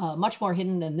of much more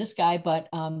hidden than this guy. But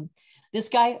this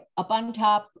guy up on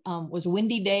top, was a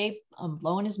windy day,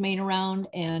 blowing his mane around,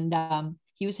 and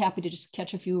he was happy to just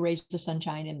catch a few rays of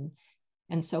sunshine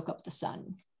and soak up the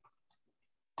sun.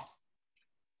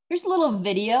 Here's a little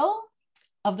video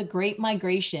of the Great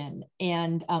Migration,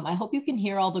 and I hope you can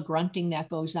hear all the grunting that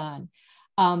goes on.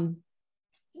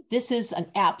 This is an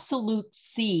absolute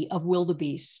sea of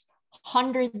wildebeest,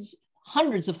 hundreds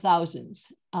of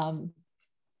thousands.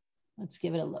 Let's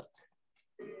give it a look.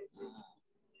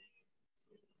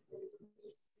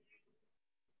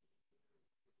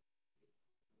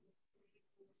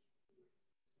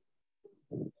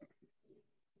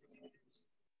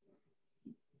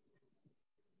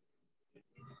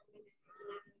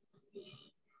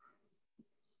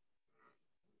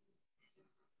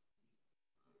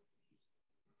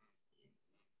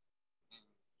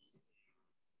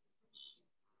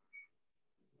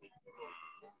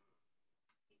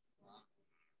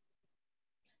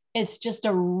 It's just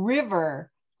a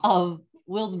river of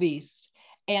wildebeest.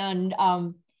 And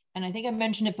I think I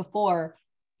mentioned it before,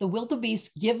 the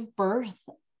wildebeest give birth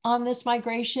on this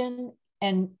migration,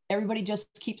 and everybody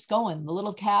just keeps going. The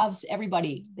little calves,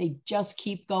 everybody, they just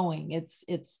keep going.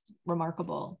 It's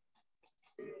remarkable.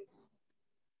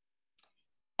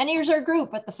 And here's our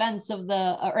group at the fence of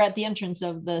at the entrance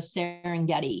of the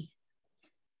Serengeti.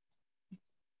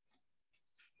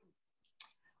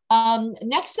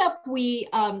 Next up, we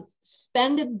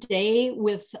spend a day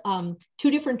with two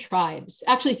different tribes,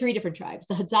 actually three different tribes,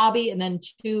 the Hadzabe and then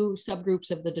two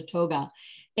subgroups of the Datoga.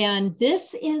 And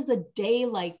this is a day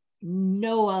like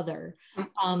no other.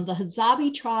 The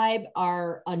Hadzabe tribe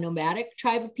are a nomadic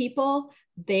tribe of people.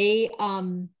 They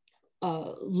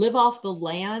live off the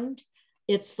land.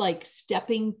 It's like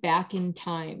stepping back in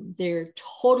time. They're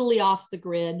totally off the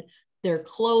grid. Their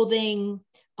clothing,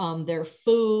 their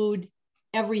food,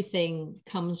 everything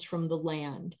comes from the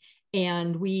land.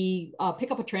 And we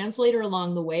pick up a translator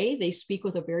along the way. They speak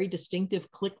with a very distinctive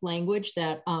click language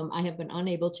that I have been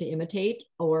unable to imitate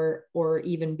or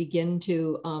even begin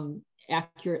to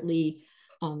accurately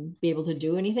be able to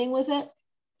do anything with it.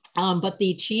 But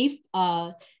the chief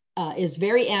is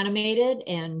very animated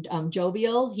and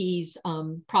jovial. He's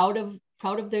proud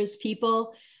of those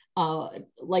people,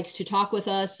 likes to talk with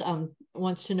us,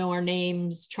 wants to know our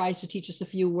names, tries to teach us a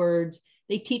few words.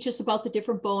 They teach us about the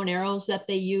different bow and arrows that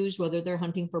they use, whether they're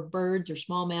hunting for birds or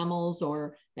small mammals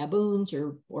or baboons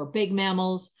or big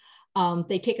mammals.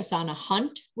 They take us on a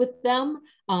hunt with them.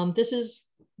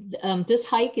 This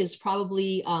hike is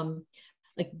probably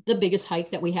like the biggest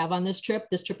hike that we have on this trip.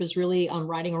 This trip is really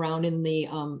riding around in the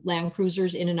Land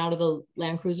Cruisers, in and out of the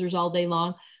Land Cruisers all day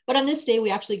long. But on this day,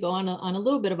 we actually go on a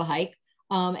little bit of a hike.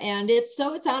 And it's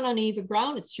on uneven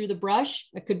ground. It's through the brush.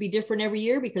 It could be different every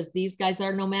year because these guys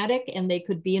are nomadic, and they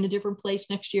could be in a different place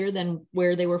next year than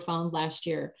where they were found last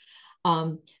year.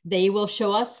 They will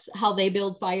show us how they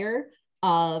build fire.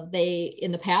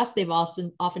 In the past, they've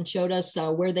often showed us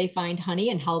where they find honey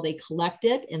and how they collect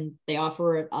it, and they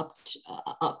offer it up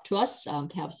to us to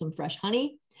have some fresh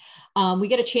honey. We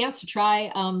get a chance to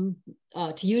try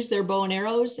to use their bow and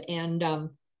arrows and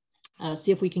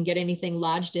see if we can get anything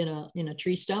lodged in a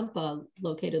tree stump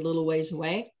located a little ways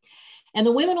away. And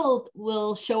the women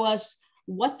will show us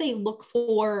what they look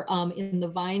for in the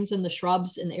vines and the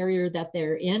shrubs in the area that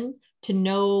they're in to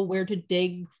know where to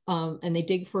dig. And they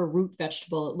dig for a root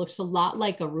vegetable. It looks a lot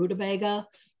like a rutabaga,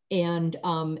 and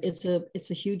it's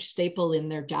a huge staple in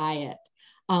their diet.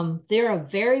 They're a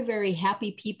very, very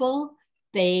happy people.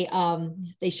 They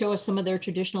show us some of their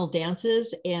traditional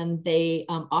dances, and they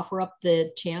offer up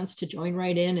the chance to join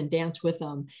right in and dance with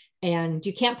them. And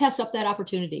you can't pass up that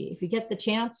opportunity. If you get the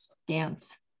chance,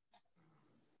 dance.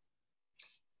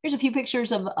 Here's a few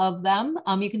pictures of them.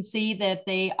 You can see that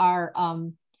they are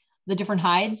the different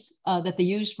hides that they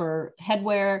use for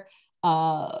headwear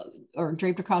or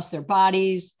draped across their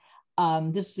bodies.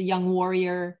 This is a young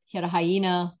warrior. He had a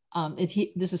hyena.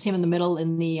 This is him in the middle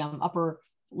in the upper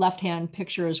left-hand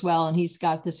picture as well. And he's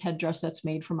got this headdress that's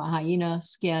made from a hyena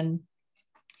skin.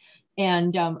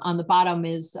 And on the bottom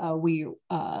is we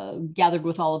gathered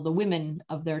with all of the women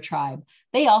of their tribe.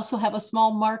 They also have a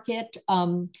small market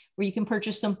where you can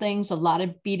purchase some things, a lot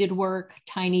of beaded work,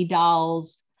 tiny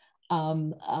dolls,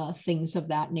 things of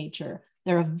that nature.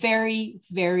 They're a very,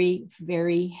 very,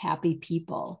 very happy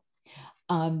people.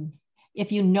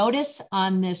 If you notice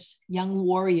on this young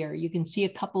warrior, you can see a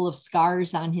couple of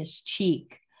scars on his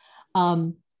cheek.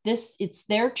 It's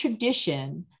their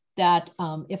tradition that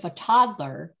if a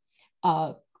toddler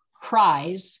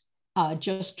cries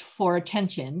just for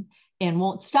attention and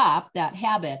won't stop that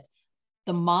habit,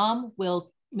 the mom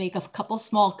will make a couple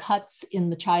small cuts in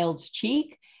the child's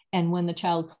cheek. And when the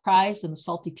child cries and the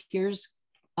salty tears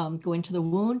go into the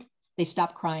wound, they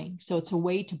stop crying. So it's a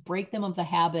way to break them of the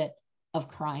habit of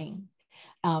crying.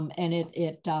 And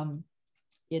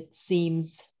it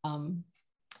seems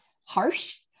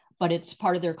harsh, but it's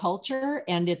part of their culture,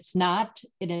 and it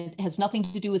has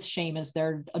nothing to do with shame as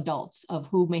they're adults of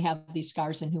who may have these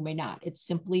scars and who may not. It's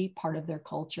simply part of their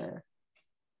culture.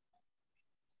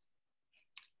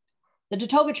 The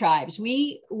Datoga tribes,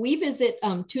 we visit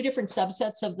two different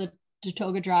subsets of the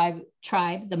Datoga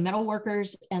tribe, the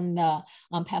metalworkers and the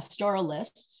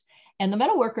pastoralists. And the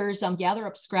metalworkers gather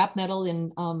up scrap metal in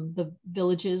the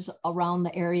villages around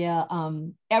the area,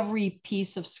 every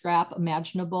piece of scrap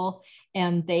imaginable,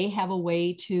 and they have a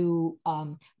way to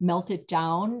melt it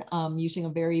down using a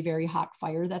very, very hot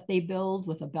fire that they build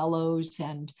with a bellows,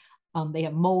 and they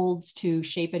have molds to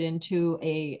shape it into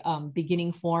a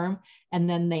beginning form, and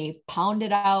then they pound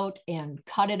it out and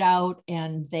cut it out,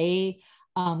 and they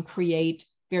create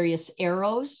various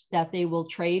arrows that they will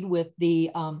trade with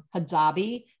the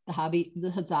Hadzabe. The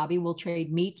Hadzabe will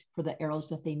trade meat for the arrows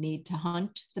that they need to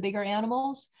hunt the bigger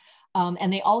animals.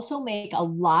 And they also make a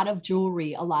lot of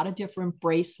jewelry, a lot of different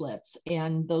bracelets,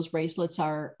 and those bracelets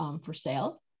are for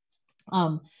sale.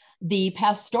 The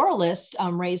pastoralists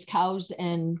raise cows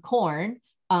and corn,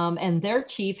 and their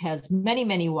chief has many,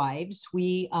 many wives.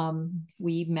 We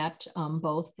met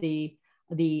both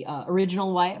the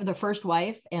original wife, the first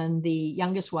wife, and the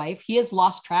youngest wife. He has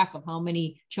lost track of how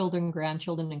many children,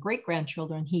 grandchildren, and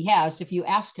great-grandchildren he has. If you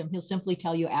ask him, he'll simply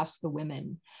tell you, ask the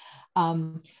women.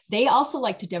 They also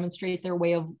like to demonstrate their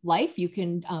way of life. You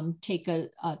can take a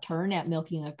turn at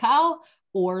milking a cow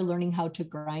or learning how to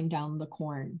grind down the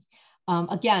corn.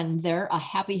 Again, they're a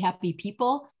happy, happy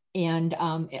people. And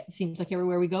it seems like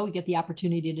everywhere we go, we get the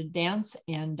opportunity to dance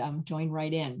and join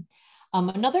right in.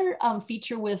 Another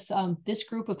feature with this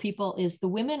group of people is the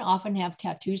women often have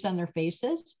tattoos on their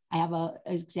faces. I have an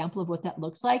example of what that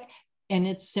looks like, and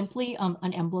it's simply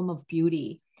an emblem of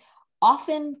beauty.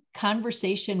 Often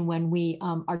conversation when we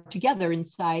are together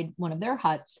inside one of their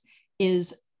huts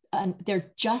is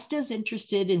they're just as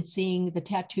interested in seeing the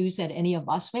tattoos that any of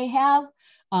us may have,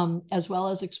 as well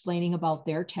as explaining about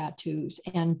their tattoos.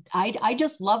 And I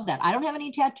just love that. I don't have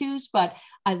any tattoos, but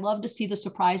I love to see the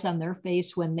surprise on their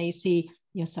face when they see,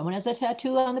 someone has a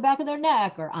tattoo on the back of their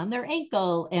neck or on their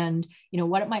ankle, and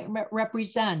what it might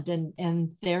represent.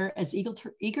 And they're as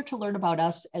eager to learn about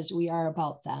us as we are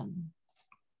about them.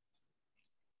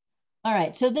 All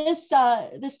right, so this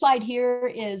slide here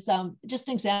is just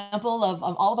an example of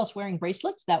all of us wearing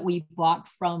bracelets that we bought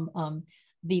from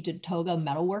the Datoga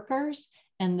metalworkers.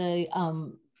 And the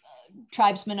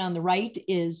tribesman on the right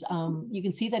is, you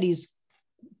can see that he's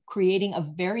creating a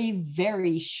very,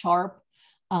 very sharp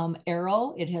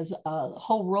arrow. It has a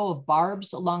whole row of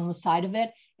barbs along the side of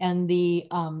it. And the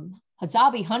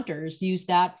Hadzabe hunters use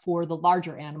that for the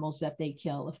larger animals that they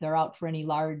kill, if they're out for any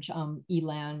large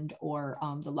eland or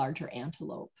the larger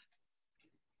antelope.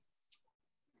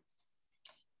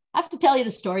 I have to tell you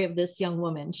the story of this young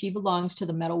woman. She belongs to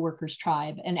the metalworkers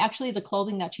tribe. And actually the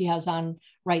clothing that she has on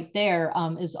right there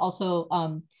is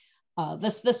also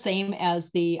the same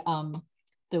as the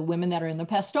women that are in the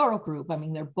pastoral group. I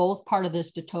mean, they're both part of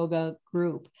this Datoga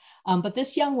group. But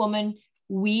this young woman,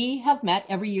 we have met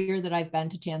every year that I've been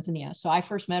to Tanzania. So I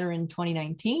first met her in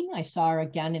 2019. I saw her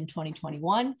again in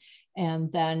 2021.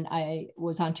 And then I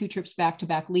was on 2 trips back to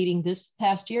back leading this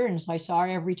past year. And so I saw her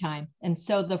every time. And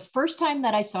so the first time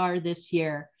that I saw her this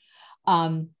year,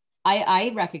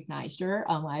 I recognized her.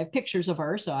 I have pictures of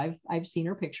her, so I've seen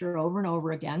her picture over and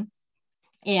over again.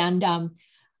 And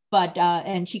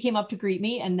and she came up to greet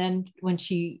me, and then when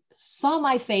she saw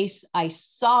my face, I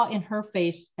saw in her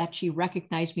face that she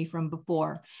recognized me from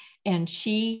before. And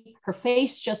her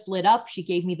face just lit up. She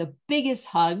gave me the biggest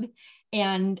hug.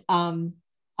 And I'm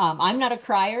not a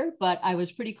crier, but I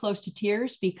was pretty close to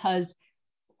tears because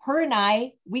her and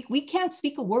I, we can't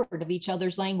speak a word of each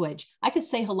other's language. I could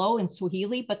say hello in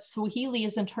Swahili, but Swahili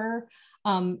isn't her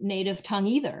native tongue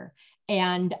either.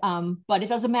 And but it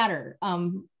doesn't matter.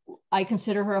 I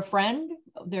consider her a friend.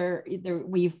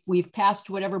 We've passed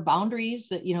whatever boundaries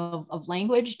that, you know, of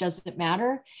language, doesn't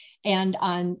matter. And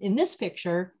in this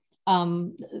picture,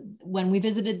 when we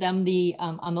visited them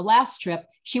on the last trip,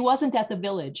 she wasn't at the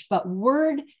village, but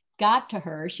word got to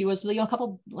her. She was, you know,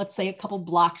 a couple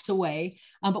blocks away,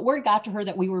 but word got to her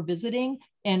that we were visiting.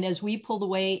 And as we pulled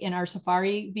away in our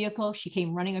safari vehicle, she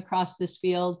came running across this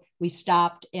field. We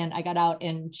stopped, and I got out,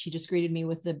 and she just greeted me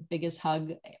with the biggest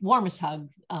hug, warmest hug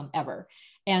ever.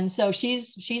 And so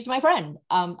she's my friend.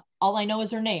 All I know is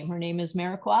her name. Her name is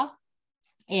Marikwa.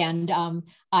 And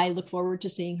I look forward to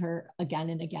seeing her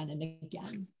again and again and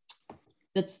again.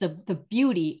 That's the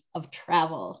beauty of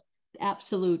travel, the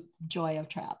absolute joy of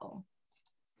travel.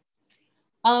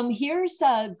 Here's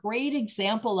a great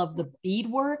example of the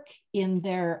beadwork in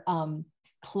their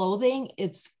clothing.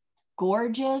 It's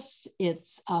gorgeous,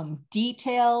 it's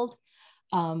detailed,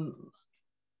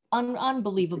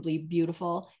 unbelievably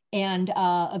beautiful. And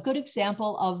a good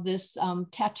example of this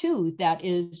tattoo that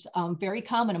is very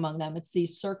common among them. It's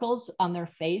these circles on their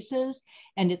faces,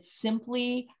 and it's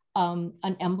simply an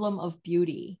emblem of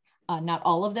beauty. Not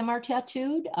all of them are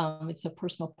tattooed. It's a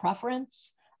personal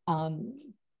preference,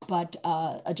 but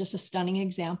just a stunning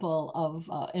example of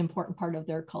an important part of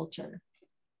their culture.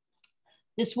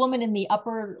 This woman in the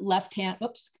upper left-hand,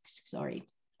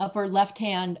 upper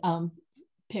left-hand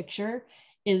picture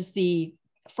is the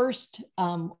first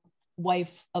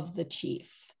wife of the chief.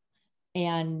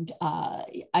 And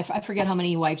I forget how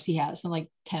many wives he has, something like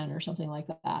 10 or something like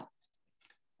that.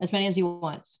 As many as he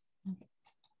wants.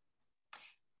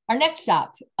 Our next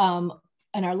stop and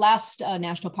our last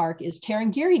national park is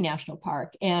Tarangire National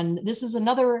Park. And this is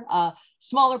another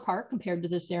smaller park compared to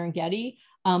the Serengeti,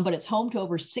 but it's home to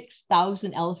over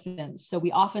 6,000 elephants. So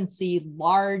we often see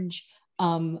large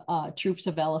troops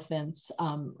of elephants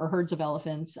or herds of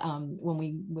elephants when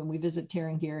we visit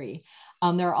Tarangire.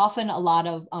 There are often a lot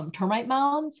of termite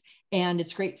mounds, and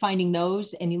it's great finding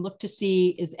those. And you look to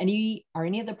see are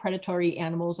any of the predatory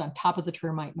animals on top of the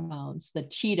termite mounds, the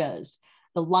cheetahs,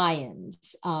 the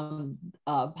lions,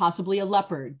 possibly a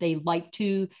leopard. They like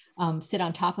to sit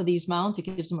on top of these mounds. It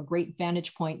gives them a great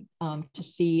vantage point to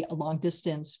see a long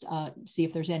distance, see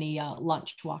if there's any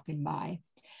lunch walking by.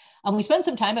 We spent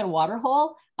some time at a water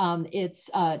hole. It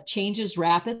changes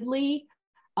rapidly.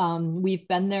 We've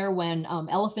been there when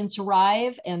elephants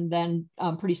arrive, and then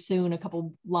pretty soon a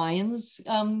couple lions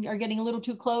are getting a little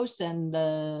too close, and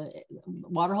the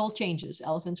water hole changes.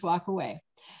 Elephants walk away.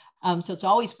 So it's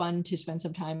always fun to spend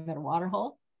some time at a water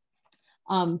hole.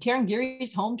 Tarangire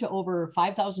is home to over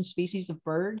 5,000 species of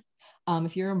bird.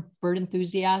 If you're a bird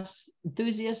enthusiast,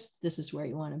 this is where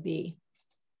you want to be.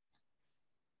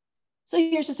 So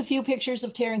here's just a few pictures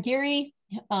of Tarangire.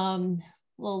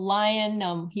 Little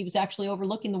lion, he was actually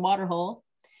overlooking the water hole.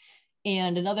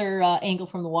 And another angle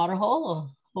from the water hole, a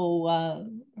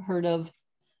whole herd of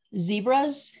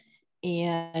zebras.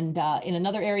 And in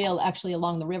another area, actually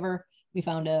along the river, we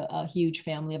found a huge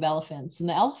family of elephants. And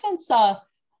the elephants,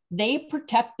 they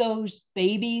protect those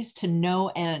babies to no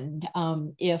end.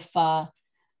 If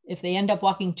they end up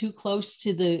walking too close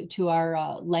to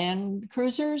our land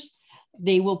cruisers,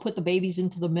 they will put the babies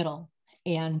into the middle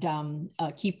and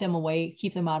keep them away,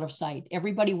 keep them out of sight.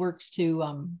 Everybody works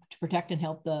to protect and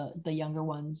help the younger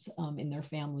ones in their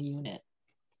family unit.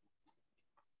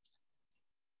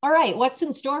 All right, what's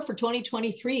in store for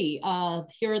 2023?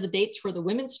 Here are the dates for the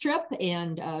women's trip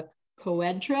and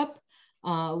co-ed trip.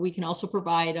 We can also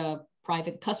provide a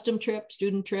private custom trip,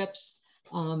 student trips.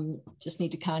 Just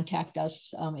need to contact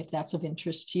us if that's of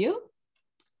interest to you.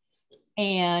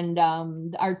 And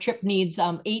our trip needs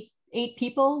eight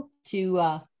people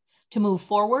to move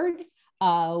forward.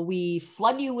 We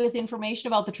flood you with information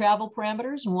about the travel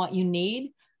parameters and what you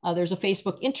need. There's a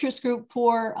Facebook interest group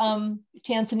for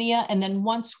Tanzania. And then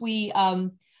once we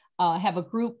have a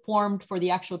group formed for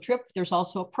the actual trip, there's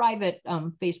also a private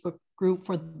Facebook group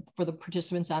for the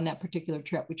participants on that particular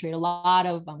trip. We trade a lot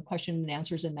of question and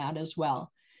answers in that as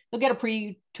well. You'll get a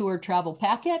pre-tour travel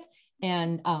packet,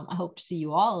 and I hope to see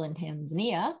you all in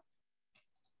Tanzania.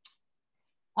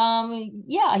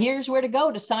 Yeah, here's where to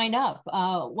go to sign up.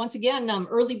 Once again,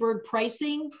 early bird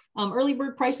pricing. Early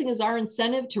bird pricing is our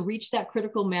incentive to reach that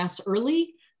critical mass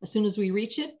early. As soon as we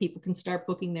reach it, people can start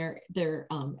booking their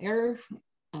air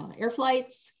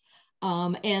flights.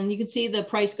 And you can see the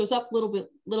price goes up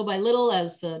little by little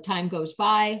as the time goes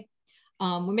by.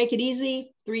 We make it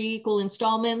easy, 3 equal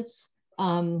installments.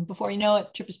 Before you know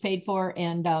it, trip is paid for,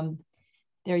 and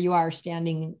there you are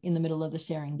standing in the middle of the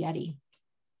Serengeti.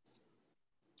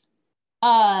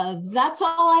 That's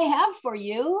all I have for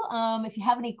you. If you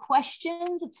have any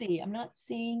questions, let's see, I'm not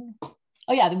seeing.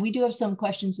 Oh yeah, we do have some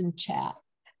questions in chat.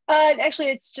 Actually,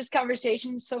 it's just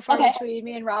conversations so far between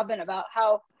me and Robin about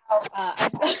how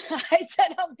I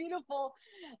said how beautiful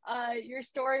your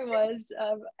story was,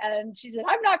 and she said,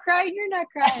 "I'm not crying, you're not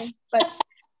crying." But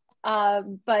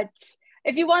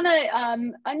if you want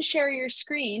to unshare your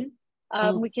screen,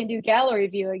 we can do gallery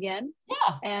view again,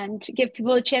 and give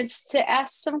people a chance to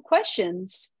ask some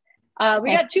questions.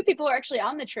 We got 2 people who are actually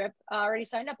on the trip already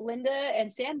signed up. Linda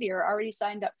and Sandy are already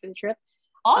signed up for the trip.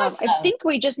 Awesome. I think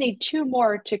we just need 2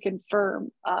 more to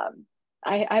confirm.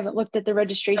 I haven't looked at the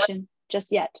registration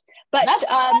just yet, but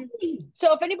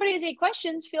so if anybody has any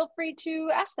questions, feel free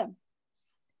to ask them.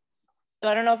 So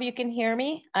I don't know if you can hear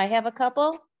me. I have a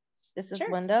couple. This is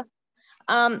Linda.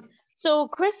 So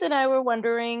Chris and I were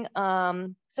wondering,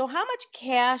 so how much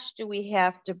cash do we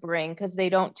have to bring? Because they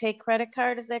don't take credit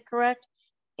card, is that correct?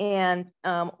 And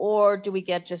or do we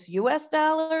get just US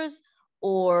dollars?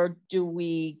 Or do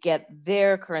we get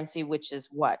their currency, which is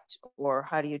what? Or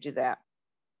how do you do that?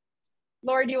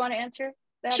 Laura, do you want to answer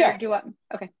that? Sure. Or do you want?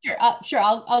 Okay. Sure.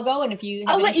 I'll go, and if you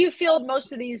I'll let you field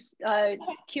most of these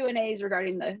Q&As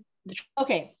regarding the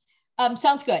Okay.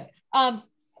 Sounds good.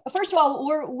 First of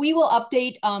all, we will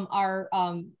update our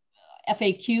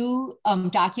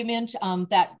FAQ document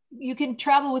that you can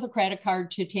travel with a credit card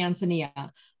to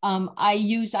Tanzania.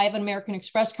 I have an American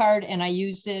Express card, and I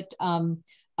used it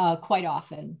quite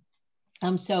often.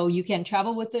 So you can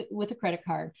travel with a credit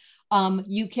card.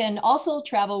 You can also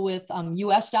travel with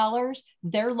US dollars.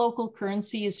 Their local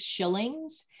currency is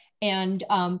shillings. And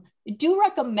do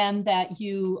recommend that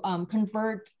you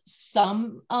convert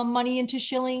some money into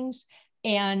shillings,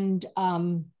 and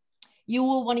you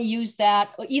will want to use that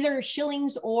either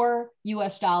shillings or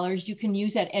US dollars. You can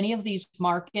use at any of these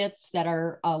markets that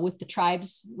are with the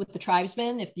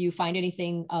tribesmen. If you find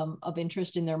anything of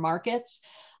interest in their markets,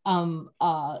 those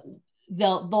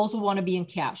will want to be in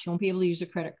cash. You won't be able to use a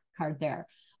credit card there.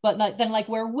 But then, like,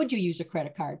 where would you use a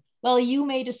credit card? Well, you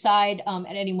may decide at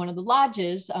any one of the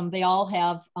lodges. They all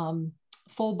have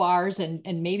full bars,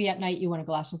 and maybe at night you want a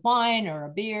glass of wine or a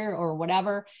beer or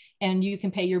whatever, and you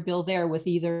can pay your bill there with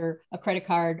either a credit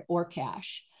card or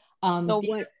cash. So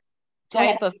what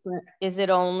type of, is it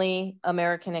only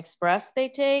American Express they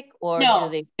take, or do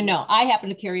they? No, I happen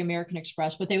to carry American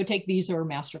Express, but they would take Visa or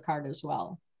MasterCard as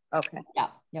well. Okay. Yeah.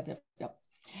 Yep.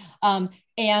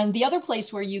 And the other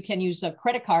place where you can use a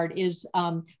credit card is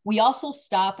we also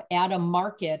stop at a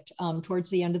market towards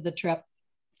the end of the trip.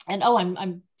 And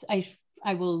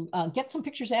I will get some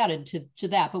pictures added to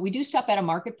that, but we do stop at a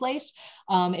marketplace.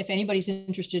 If anybody's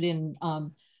interested in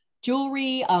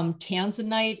jewelry,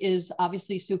 Tanzanite is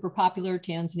obviously super popular.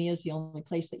 Tanzania is the only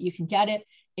place that you can get it.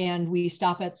 And we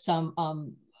stop at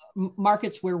some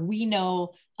markets where we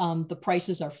know the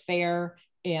prices are fair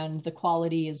and the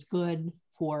quality is good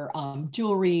for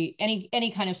jewelry,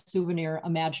 any kind of souvenir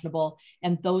imaginable.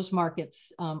 And those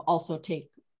markets also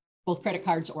take both credit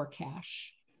cards or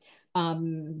cash.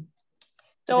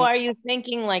 So are you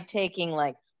thinking like taking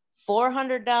like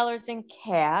 $400 in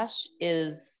cash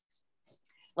is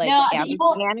like and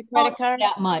a credit card?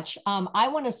 That much. I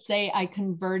want to say I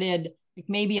converted like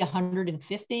maybe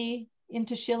 150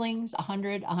 into shillings,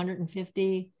 100,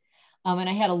 150. And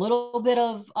I had a little bit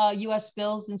of US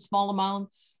bills in small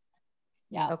amounts.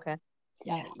 Yeah. Okay.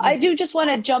 Yeah. I do just want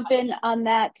to jump in on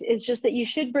that. It's just that you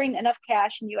should bring enough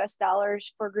cash in US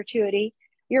dollars for gratuity.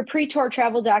 Your pre-tour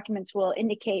travel documents will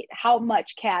indicate how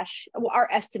much cash, our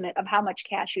estimate of how much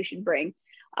cash you should bring.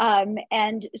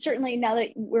 And certainly now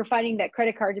that we're finding that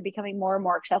credit cards are becoming more and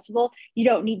more accessible, you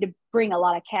don't need to bring a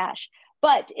lot of cash.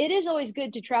 But it is always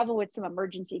good to travel with some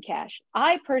emergency cash.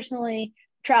 I personally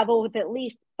travel with at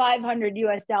least 500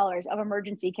 US dollars of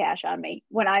emergency cash on me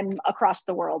when I'm across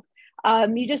the world.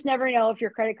 You just never know if your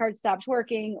credit card stops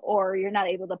working, or you're not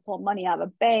able to pull money out of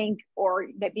a bank, or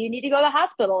maybe you need to go to the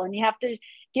hospital and you have to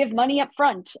give money up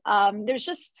front. There's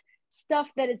just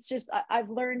stuff that it's just, I've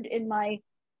learned in my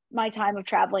time of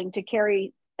traveling to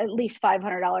carry at least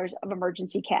 $500 of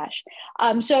emergency cash.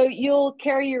 So you'll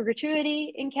carry your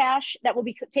gratuity in cash that will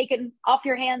be taken off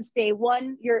your hands day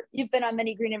one. You've been on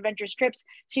many Green Adventures trips,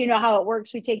 so you know how it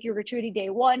works. We take your gratuity day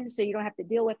one, so you don't have to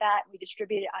deal with that. We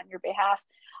distribute it on your behalf.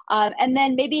 And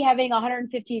then maybe having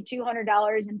 $150 to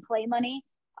 $200 in play money,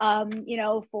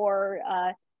 for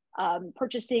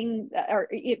purchasing or,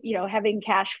 having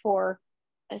cash for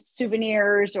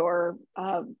souvenirs or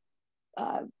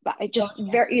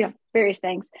various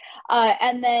things.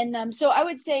 And then, so I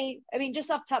would say,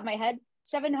 just off the top of my head,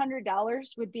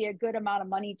 $700 would be a good amount of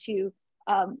money to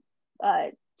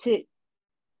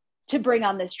bring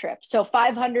on this trip. So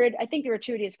 500, I think the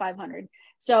gratuity is 500.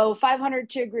 So 500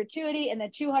 to gratuity, and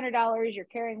then $200 you're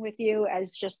carrying with you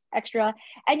as just extra.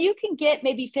 And you can get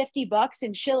maybe $50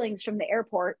 in shillings from the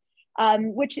airport,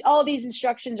 which all of these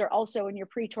instructions are also in your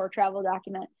pre-tour travel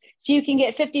document. So you can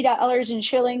get $50 in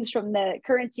shillings from the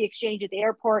currency exchange at the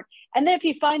airport. And then if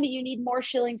you find that you need more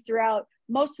shillings throughout,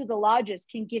 most of the lodges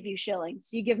can give you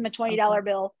shillings. You give them a $20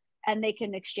 bill and they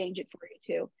can exchange it for you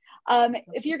too.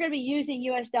 If you're going to be using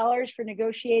US dollars for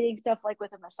negotiating stuff like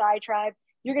with a Maasai tribe,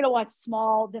 you're going to want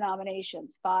small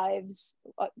denominations, fives,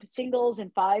 singles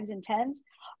and fives and tens.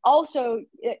 Also,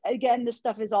 again, this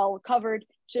stuff is all covered,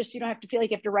 just so you don't have to feel like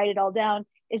you have to write it all down,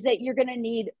 is that you're going to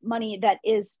need money that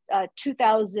is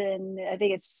 2000, I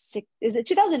think is it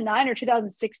 2009 or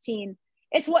 2016?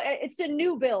 It's a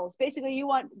new bills. Basically, you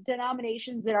want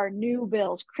denominations that are new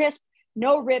bills, crisp,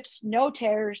 no rips, no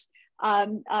tears,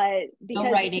 because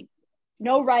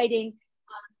no writing.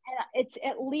 And it's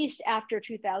at least after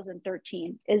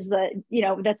 2013 is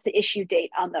that's the issue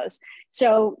date on those.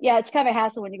 So yeah, it's kind of a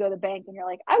hassle when you go to the bank and you're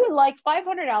like, I would like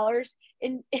 $500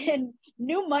 in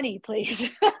new money,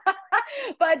 please.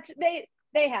 But they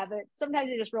have it. Sometimes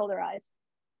they just roll their eyes.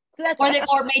 So that's or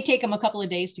it may take them a couple of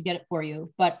days to get it for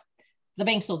you, but the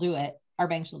banks will do it. Our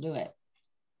banks will do it.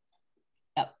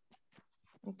 Yep.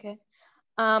 Okay.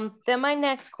 Then my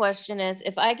next question is,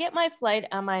 if I get my flight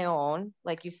on my own,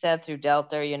 like you said, through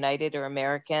Delta or United or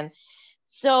American,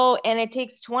 and it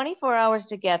takes 24 hours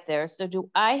to get there. So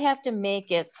do I have to make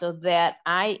it so that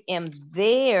I am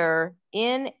there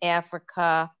in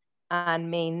Africa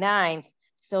on May 9th?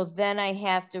 So then I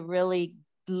have to really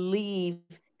leave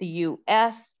the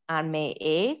US on May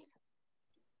 8th?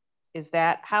 Is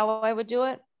that how I would do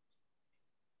it?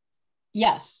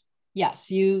 Yes.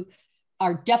 You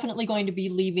are definitely going to be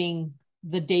leaving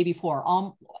the day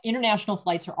before. International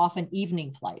flights are often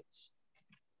evening flights.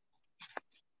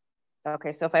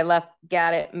 Okay, so if I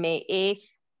got it May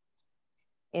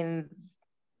 8th,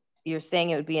 you're saying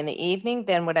it would be in the evening,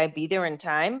 then would I be there in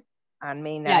time on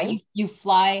May 9th? Yeah,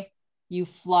 you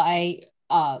fly,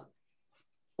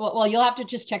 well, you'll have to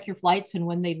just check your flights and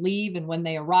when they leave and when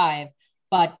they arrive,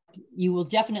 but you will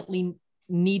definitely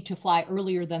need to fly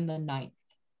earlier than the 9th.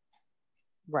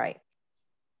 Right.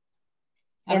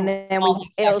 And then it'll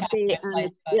say,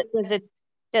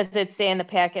 does it say in the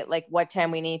packet, like what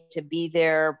time we need to be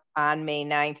there on May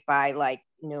 9th by like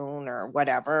noon or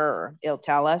whatever, or it'll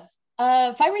tell us?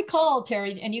 If I recall,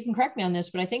 Terry, and you can correct me on this,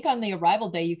 but I think on the arrival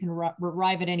day, you can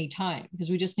arrive at any time because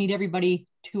we just need everybody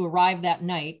to arrive that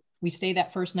night. We stay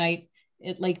that first night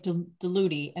at Lake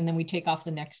Duluti, and then we take off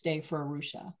the next day for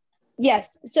Arusha.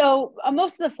 Yes. So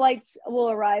most of the flights will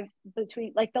arrive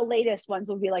between, like the latest ones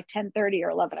will be like 10:30 or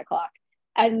 11 o'clock.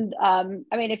 And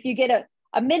if you get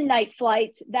a midnight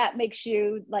flight, that makes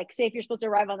you, like, say if you're supposed to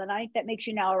arrive on the 9th, that makes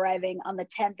you now arriving on the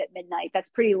 10th at midnight. That's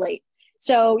pretty late.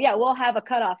 So yeah, we'll have a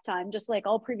cutoff time, just like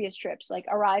all previous trips, like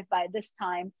arrive by this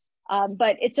time.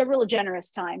 But it's a real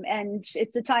generous time. And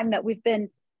it's a time that we've been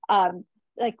when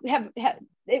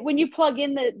you plug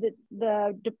in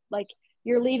the like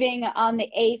you're leaving on the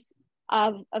 8th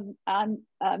on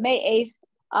May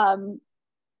 8th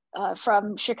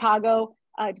from Chicago,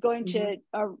 going to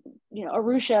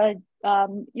Arusha,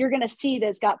 you're going to see that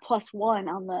it's got +1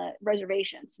 on the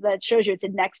reservation. So that shows you it's a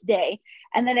next day.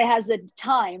 And then it has a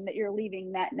time that you're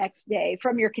leaving that next day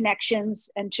from your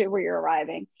connections and to where you're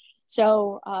arriving.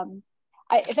 So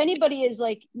if anybody is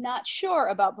like not sure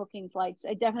about booking flights,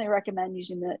 I definitely recommend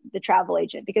using the travel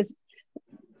agent, because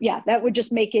yeah, that would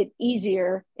just make it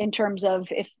easier in terms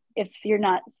of if you're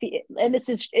not, and this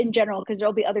is in general, because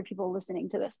there'll be other people listening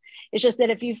to this. It's just that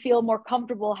if you feel more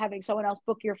comfortable having someone else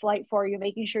book your flight for you,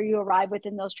 making sure you arrive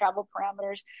within those travel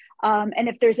parameters. And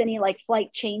if there's any like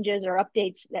flight changes or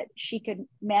updates, that she could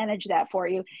manage that for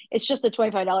you. It's just a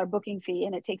 $25 booking fee,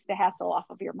 and it takes the hassle off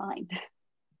of your mind.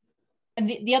 And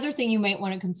the other thing you might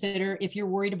want to consider, if you're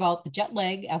worried about the jet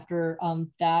lag after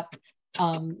that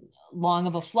long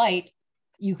of a flight,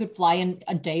 you could fly in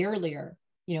a day earlier,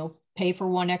 pay for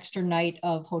one extra night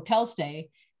of hotel stay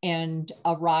and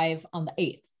arrive on the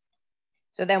 8th.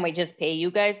 So then we just pay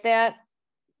you guys that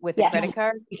with the credit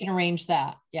card? We can arrange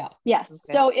that. Yeah. Yes.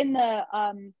 Okay. So in the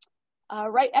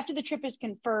right after the trip is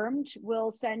confirmed,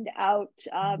 we'll send out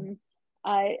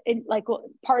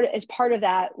as part of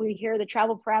that, we hear the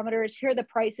travel parameters, hear the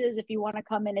prices if you want to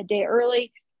come in a day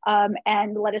early,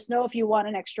 and let us know if you want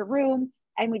an extra room,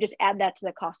 and we just add that to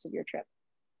the cost of your trip.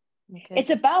 Okay.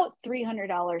 It's about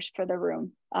 $300 for the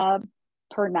room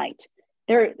per night.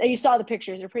 You saw the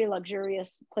pictures, they're pretty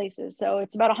luxurious places. So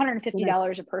it's about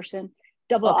 $150 a person,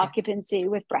 double occupancy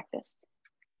with breakfast.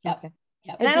 Yep. Okay.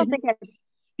 Yep. And I don't think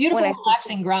beautiful,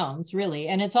 relaxing grounds, really.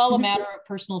 And it's all a matter of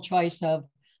personal choice of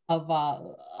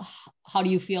how do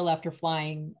you feel after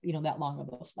flying, that long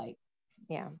of a flight.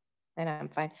 Yeah, and I'm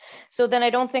fine. So then I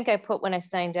don't think I put when I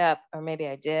signed up, or maybe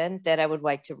I did, that I would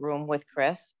like to room with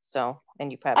Chris. So,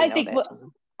 and you probably know that.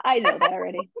 Well, I know that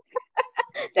already.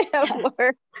 That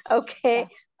work. Okay.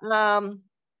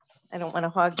 I don't want to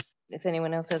hog if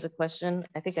anyone else has a question.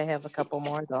 I think I have a couple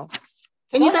more though.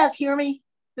 Can you guys hear me?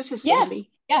 This is Sandy. Yes.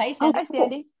 Yeah, hey, Sandy. Hi,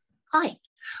 Sandy. Hi.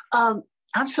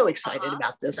 I'm so excited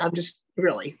about this. I'm just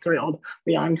really thrilled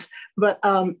beyond. But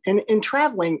in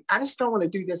traveling, I just don't want to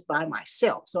do this by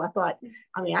myself. So I thought,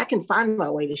 I can find my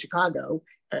way to Chicago,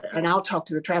 and I'll talk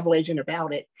to the travel agent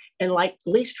about it. And at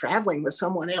least traveling with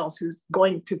someone else who's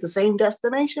going to the same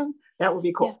destination, that would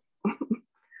be cool. Yeah.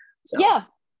 So, yeah.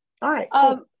 All right.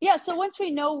 Cool. So once we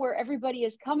know where everybody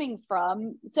is coming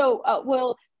from,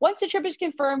 once the trip is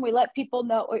confirmed, we let people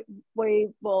know. We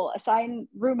will assign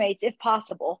roommates if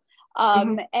possible.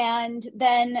 And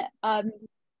then,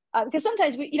 because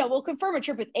sometimes we'll confirm a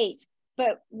trip with 8,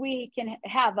 but we can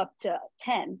have up to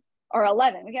 10 or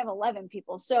 11. We can have 11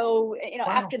 people. So,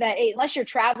 after that 8, unless you're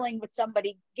traveling with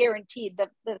somebody guaranteed,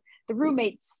 the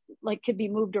roommates could be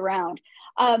moved around.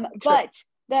 Sure. But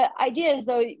the idea is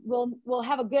though, we'll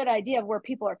have a good idea of where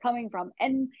people are coming from.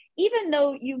 And even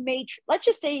though you may, let's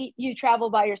just say you travel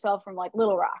by yourself from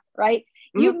Little Rock, right?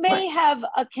 You may have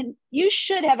you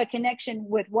should have a connection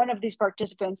with one of these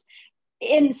participants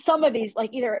in some of these,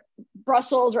 either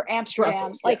Brussels or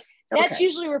Amsterdam. That's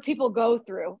usually where people go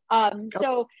through.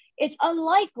 So it's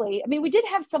unlikely. We did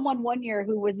have someone one year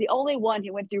who was the only one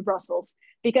who went through Brussels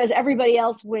because everybody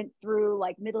else went through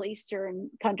Middle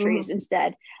Eastern countries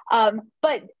instead.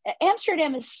 But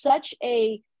Amsterdam is such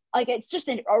it's just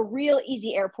a real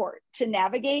easy airport to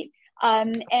navigate.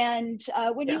 When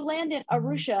you land in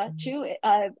Arusha too,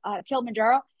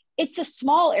 Kilimanjaro, it's a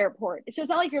small airport. So it's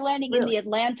not like you're landing in the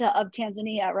Atlanta of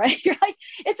Tanzania, right?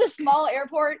 It's a small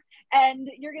airport and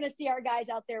you're going to see our guys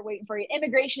out there waiting for you.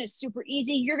 Immigration is super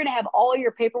easy. You're going to have all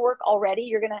your paperwork already.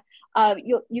 You're going to,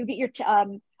 you get your,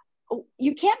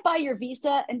 you can't buy your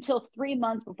visa until 3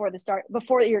 months before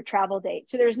your travel date.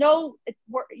 So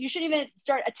you shouldn't even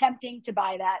start attempting to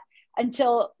buy that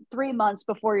until 3 months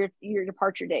before your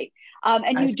departure date.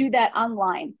 And you do that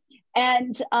online.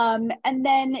 And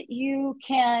then you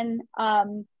can,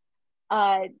 so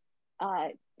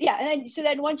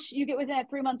then once you get within that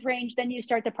 3 month range, then you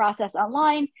start the process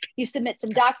online, you submit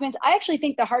some documents. I actually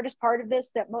think the hardest part of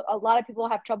this that a lot of people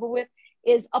have trouble with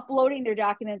is uploading their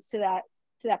documents to that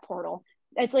portal.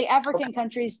 It's African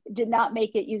countries did not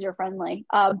make it user friendly,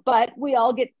 but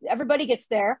everybody gets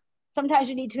there. Sometimes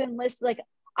you need to enlist,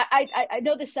 I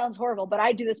know this sounds horrible, but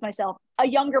I do this myself. A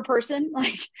younger person,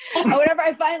 whenever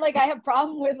I find I have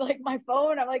problem with my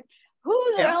phone, I'm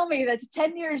who's around me that's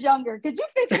 10 years younger? Could you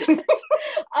fix this?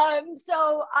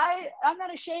 So I'm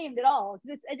not ashamed at all.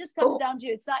 It just comes down to,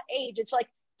 it's not age, it's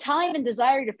time and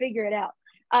desire to figure it out.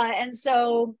 And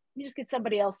so you just get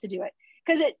somebody else to do it.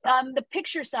 Because the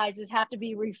picture sizes have to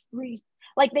be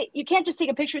you can't just take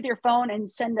a picture with your phone and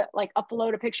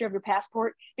upload a picture of your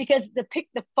passport, because the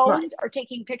phones are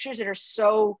taking pictures that are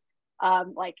so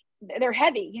they're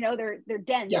heavy, they're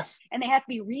dense, and they have to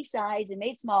be resized and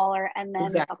made smaller and then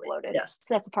uploaded.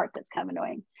 So that's the part that's kind of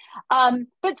annoying.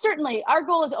 But certainly our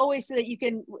goal is always so that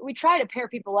we try to pair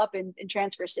people up in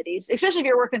transfer cities, especially if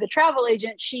you're working with a travel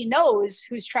agent. She knows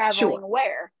who's traveling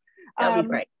where. That'd be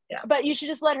great. Yeah. But you should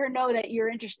just let her know that you're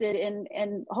interested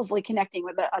in hopefully connecting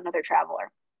with another traveler.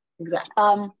 Exactly.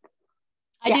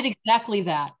 I did exactly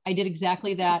that.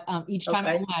 Each time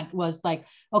I went was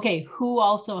okay, who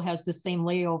also has the same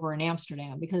layover in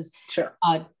Amsterdam? Because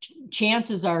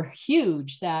chances are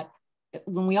huge that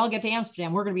when we all get to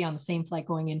Amsterdam, we're going to be on the same flight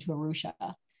going into Arusha.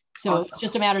 So it's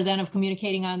just a matter then of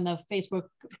communicating on the Facebook,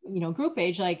 group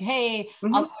page, hey,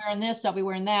 I'll be wearing this, I'll be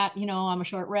wearing that, I'm a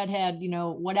short redhead,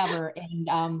 whatever.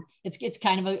 And it's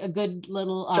kind of a good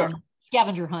little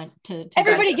scavenger hunt to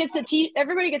everybody gets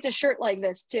a shirt like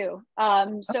this too.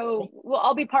 So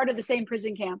I'll be part of the same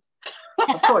prison camp.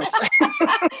 Of course.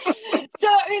 So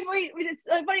I mean, it's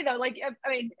funny though. Like I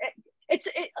mean,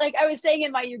 like I was saying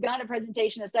in my Uganda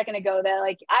presentation a second ago that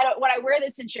like when I wear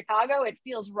this in Chicago, it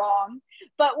feels wrong.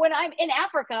 But when I'm in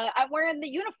Africa, I'm wearing the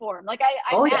uniform. Like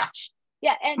I match.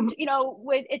 Yeah, and you know,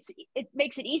 it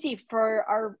makes it easy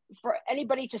for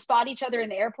anybody to spot each other in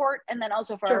the airport, and then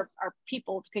also for our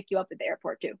people to pick you up at the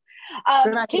airport too.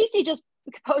 Casey just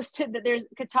posted that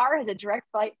Qatar has a direct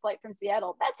flight from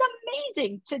Seattle. That's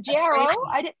amazing to JRO.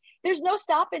 There's no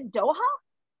stop in Doha.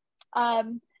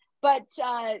 But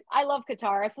I love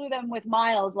Qatar. I flew them with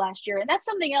miles last year, and that's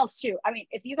something else too. I mean,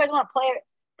 if you guys want to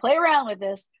play around with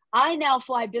this, I now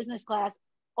fly business class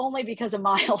only because of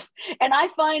miles, and I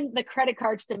find the credit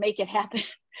cards to make it happen.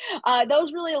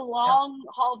 Those really long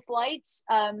haul flights,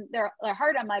 they're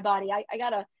hard on my body. I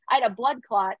had a blood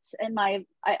clot in my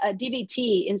a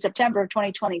DVT in September of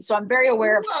 2020, so I'm very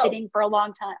aware of sitting for a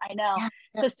long time. I know,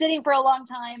 so sitting for a long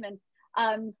time, and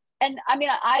I mean,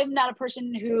 I'm not a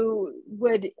person who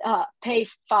would pay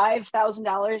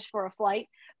 $5,000 for a flight,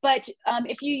 but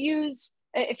if you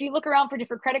look around for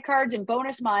different credit cards and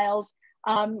bonus miles,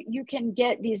 you can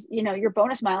get these, you know, your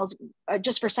bonus miles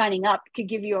just for signing up could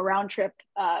give you a round trip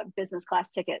business class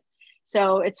ticket.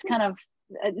 So it's kind of,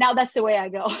 now that's the way I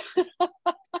go.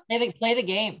 Play the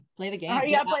game. Play the game.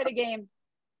 Yeah, play the game.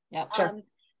 Yeah, sure.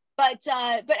 But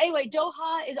anyway,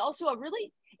 Doha is also a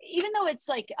really, even though it's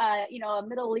like you know, a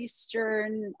Middle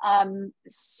Eastern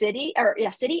city,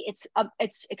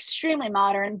 it's extremely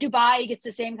modern. Dubai gets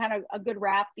the same kind of a good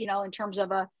rap, you know, in terms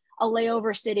of a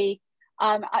layover city.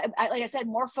 Like I said,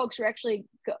 more folks are actually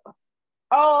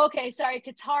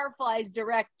Qatar flies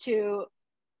direct to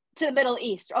the Middle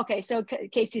East. Okay, so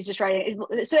Casey's just writing.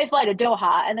 So they fly to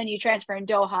Doha, and then you transfer in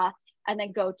Doha, and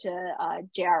then go to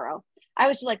JRO. I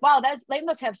was just like, wow, they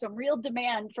must have some real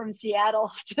demand from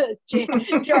Seattle to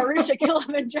Arusha,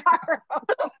 Kilimanjaro.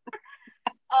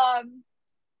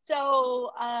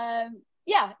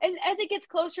 Yeah, and as it gets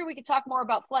closer, we can talk more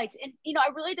about flights. And you know,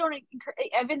 I really don't,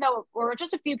 even though we're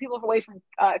just a few people away from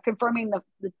confirming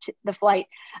the flight,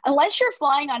 unless you're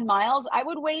flying on miles, I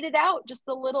would wait it out just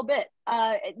a little bit.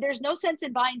 There's no sense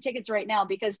in buying tickets right now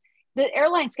because the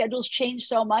airline schedules change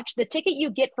so much. The ticket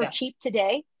you get for cheap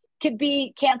today could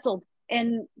be canceled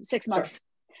in 6 months.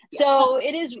 Yes. So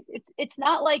it's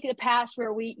not like the past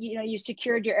where you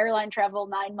secured your airline travel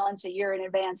 9 months, a year in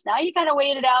advance. Now you kind of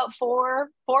wait it out for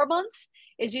 4 months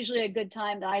is usually a good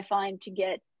time that I find to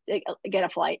get a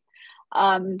flight.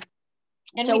 And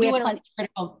so we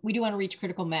do want to reach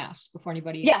critical mass before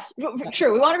anybody. Yes,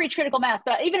 true. We want to reach critical mass,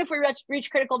 but even if we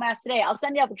reach critical mass today, I'll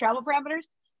send you out the travel parameters.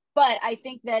 But I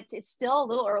think that it's still a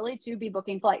little early to be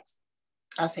booking flights.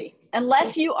 I see.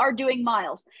 Unless you are doing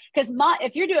miles, because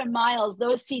if you're doing miles,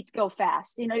 those seats go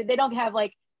fast. You know, they don't have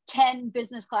like 10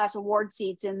 business class award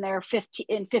seats in their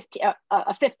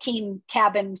 15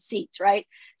 cabin seats, right?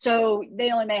 So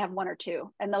they only may have 1 or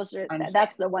 2, and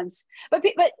that's the ones. But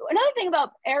another thing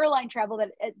about airline travel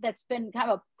that's been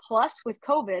kind of a plus with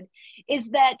COVID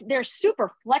is that they're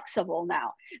super flexible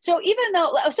now. So even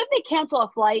though if they cancel a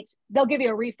flight, they'll give you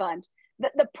a refund.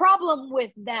 The problem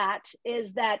with that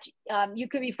is that you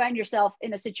could find yourself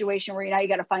in a situation where now you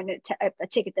got to find a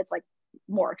ticket that's like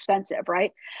more expensive,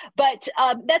 right? But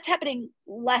that's happening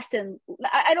less, and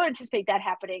I don't anticipate that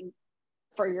happening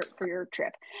for your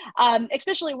trip.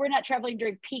 Especially we're not traveling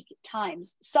during peak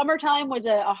times. Summertime was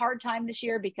a hard time this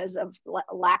year because of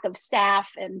lack of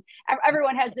staff, and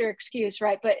everyone has their excuse,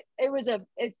 right? But it was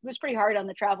pretty hard on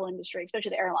the travel industry, especially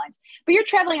the airlines. But you're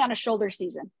traveling on a shoulder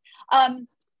season.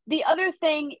 The other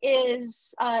thing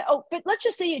is, but let's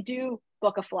just say you do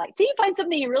book a flight. So you find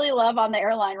something you really love on the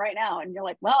airline right now, and you're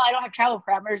like, well, I don't have travel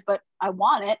parameters, but I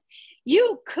want it.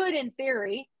 You could, in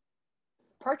theory,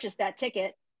 purchase that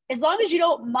ticket as long as you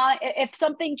don't mind if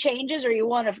something changes or you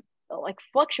want to like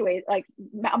fluctuate, like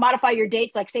modify your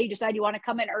dates. Like say you decide you want to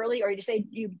come in early, or you decide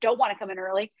you don't want to come in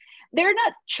early. They're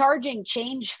not charging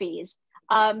change fees,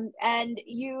 or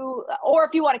if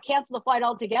you want to cancel the flight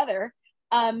altogether.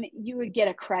 You would get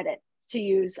a credit to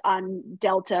use on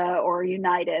Delta or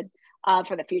United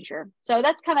for the future. So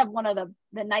that's kind of one of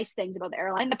the nice things about the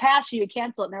airline. In the past, you would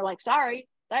cancel it and they're like, sorry,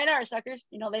 sayonara, suckers.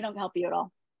 You know, they don't help you at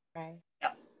all. Right.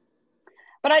 Yeah.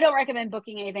 But I don't recommend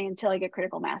booking anything until I get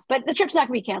critical mass. But the trip's not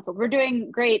going to be canceled. We're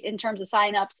doing great in terms of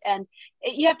signups. And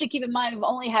you have to keep in mind, we've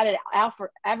only had it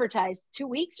advertised 2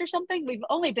 weeks or something. We've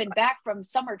only been back from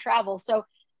summer travel. So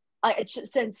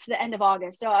since the end of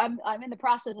August. So I'm in the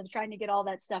process of trying to get all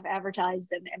that stuff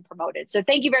advertised and promoted. So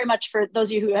thank you very much for those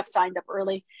of you who have signed up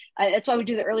early. That's why we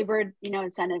do the early bird,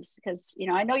 incentives, because,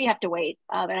 I know you have to wait,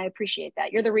 and I appreciate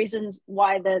that. You're the reasons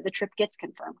why the trip gets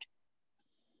confirmed.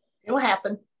 It will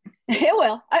happen. It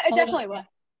will. I definitely will.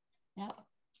 Yeah.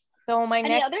 So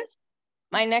Any others?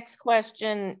 My next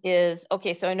question is,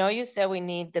 okay, so I know you said we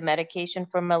need the medication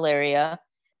for malaria.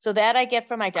 So that I get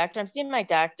from my doctor. I'm seeing my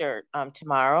doctor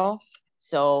tomorrow.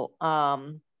 So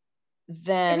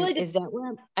then really is that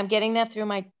where I'm getting that through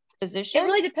my physician? It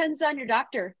really depends on your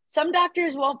doctor. Some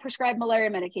doctors won't prescribe malaria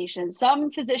medication.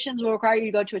 Some physicians will require you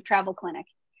to go to a travel clinic.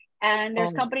 And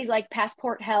there's companies like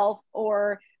Passport Health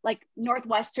or like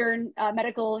Northwestern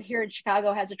Medical here in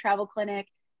Chicago has a travel clinic.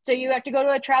 So you have to go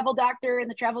to a travel doctor, and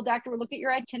the travel doctor will look at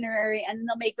your itinerary and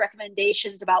they'll make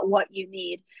recommendations about what you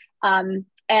need. Then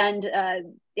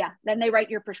they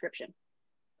write your prescription.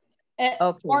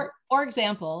 Okay. For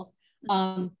example,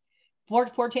 for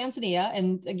Tanzania,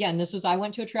 and again, I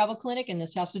went to a travel clinic, and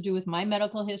this has to do with my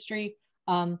medical history.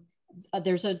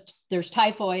 There's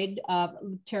typhoid.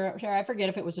 Tara, I forget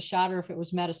if it was a shot or if it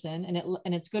was medicine,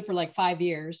 and it's good for like 5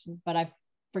 years, but I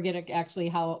forget actually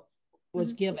how it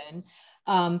was given.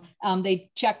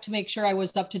 They checked to make sure I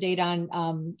was up to date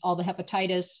on all the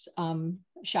hepatitis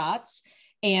shots,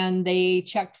 and they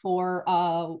checked for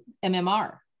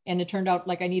MMR, and it turned out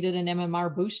like I needed an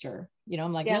MMR booster.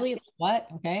 I'm like, really? What?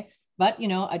 Okay. But,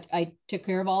 I took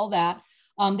care of all that.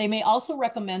 They may also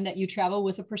recommend that you travel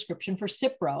with a prescription for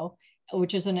Cipro,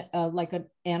 which is like an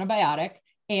antibiotic.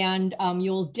 And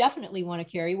you'll definitely want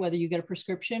to carry, whether you get a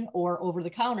prescription or over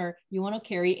the counter, you want to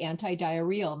carry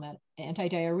anti-diarrhea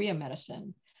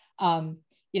medicine.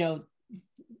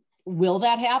 Will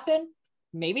that happen?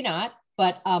 Maybe not,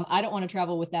 but I don't want to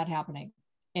travel with that happening.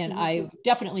 And I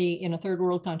definitely, in a third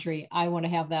world country, I want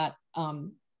to have that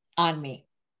on me.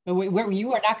 Where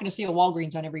you are not going to see a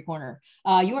Walgreens on every corner.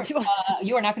 You are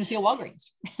not going to see a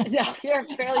Walgreens. No, you're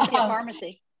barely see a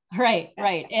pharmacy. Right.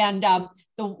 And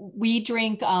we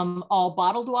drink all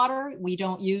bottled water. We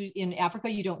don't use, in Africa,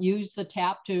 you don't use the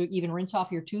tap to even rinse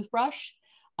off your toothbrush.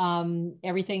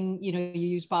 Everything, you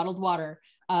use bottled water.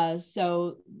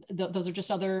 So those are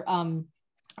just other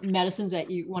medicines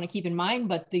that you want to keep in mind.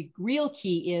 But the real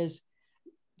key is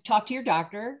talk to your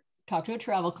doctor, talk to a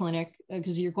travel clinic,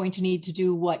 because you're going to need to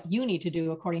do what you need to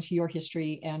do according to your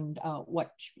history and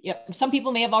some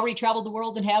people may have already traveled the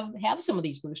world and have some of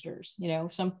these boosters.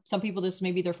 Some people, this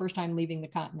may be their first time leaving the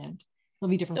continent. It'll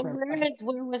be different. So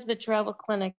where was the travel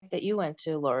clinic that you went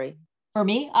to, Lori? For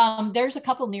me, there's a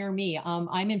couple near me.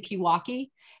 I'm in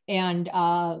Pewaukee, and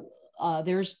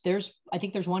there's I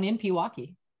think there's one in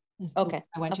Pewaukee. Okay.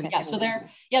 I went to. Yeah. So they're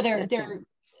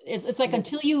it's like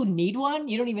until you need one,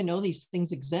 you don't even know these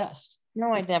things exist.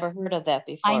 No, I'd never heard of that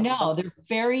before. I know. So. They're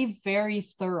very, very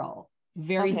thorough.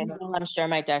 Very thorough. Well, I'm sure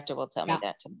my doctor will tell me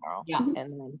that tomorrow. Yeah.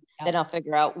 And then I'll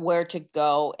figure out where to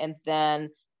go and then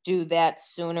do that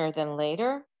sooner than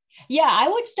later. Yeah, I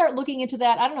would start looking into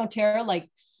that. I don't know, Tara, like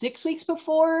 6 weeks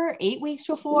before, 8 weeks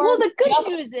before. Well, the good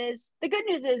news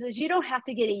is you don't have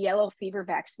to get a yellow fever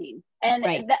vaccine.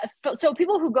 And so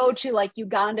people who go to like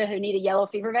Uganda who need a yellow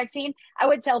fever vaccine, I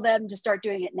would tell them to start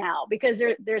doing it now, because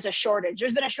there's a shortage.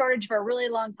 There's been a shortage for a really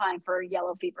long time for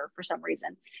yellow fever for some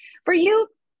reason. For you,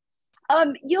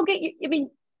 you'll get,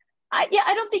 I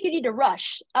don't think you need to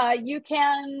rush. You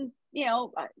can,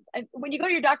 when you go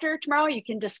to your doctor tomorrow, you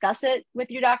can discuss it with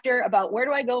your doctor about where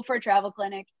do I go for a travel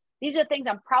clinic? These are things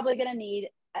I'm probably going to need.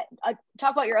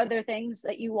 Talk about your other things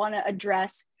that you want to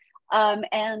address.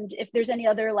 And if there's any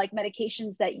other like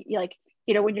medications that you like,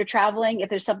 when you're traveling, if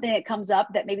there's something that comes up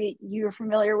that maybe you're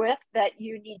familiar with that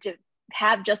you need to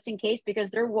have just in case, because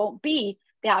there won't be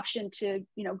the option to,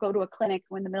 go to a clinic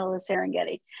in the middle of the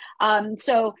Serengeti.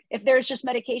 So if there's just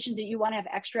medications that you want to have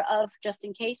extra of just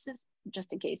in cases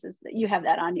that you have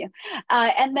that on you.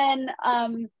 And then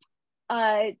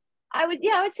I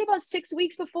would say about 6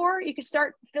 weeks before you could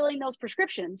start filling those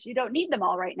prescriptions. You don't need them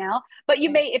all right now, but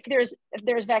you may, if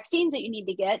there's vaccines that you need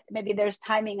to get, maybe there's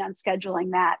timing on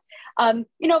scheduling that.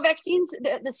 Vaccines,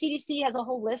 the CDC has a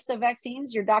whole list of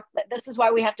vaccines. This is why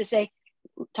we have to say,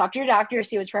 talk to your doctor,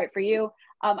 see what's right for you.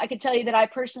 I can tell you that I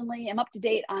personally am up to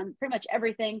date on pretty much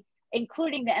everything,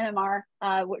 including the MMR.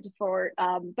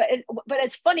 But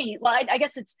it's funny. Well, I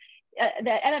guess it's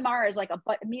the MMR is like a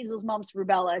measles, mumps,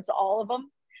 rubella. It's all of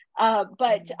them.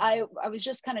 But I was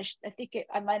just kind of, I think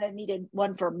I might have needed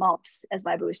one for mumps as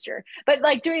my booster. But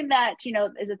like doing that,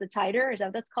 is it the titer? Is that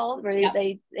what that's called? Where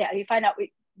you find out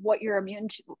what you're immune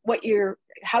to,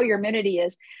 how your immunity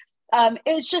is.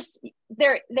 It's just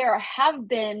there have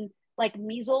been like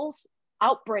measles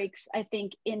outbreaks, I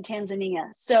think, in Tanzania.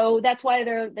 So that's why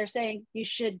they're saying you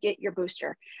should get your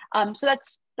booster. So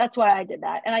that's why I did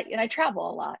that. And I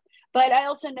travel a lot. But I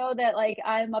also know that like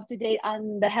I'm up to date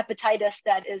on the hepatitis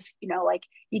that is, like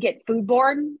you get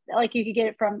foodborne, like you could get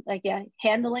it from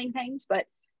handling things. But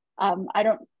I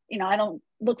don't, I don't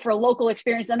look for a local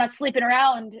experience. I'm not sleeping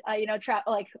around,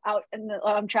 like out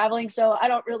I'm traveling. So I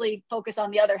don't really focus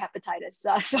on the other hepatitis.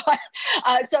 So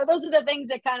those are the things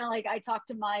that kind of like I talk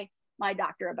to my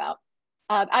doctor about.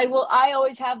 I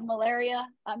always have malaria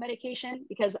medication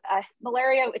because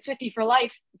malaria, it's with you for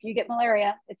life. If you get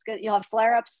malaria, it's good. You'll have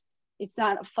flare-ups. It's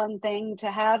not a fun thing to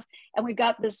have. And we've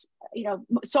got this,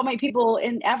 so many people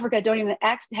in Africa don't even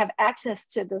have access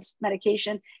to this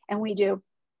medication, and we do.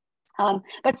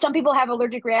 But some people have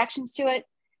allergic reactions to it.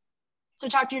 So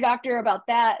talk to your doctor about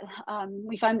that.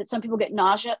 We find that some people get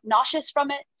nauseous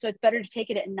from it. So it's better to take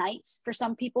it at night for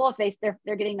some people. If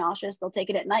they're getting nauseous, they'll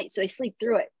take it at night. So they sleep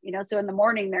through it, so in the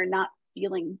morning, they're not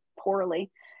feeling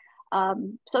poorly.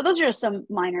 So those are just some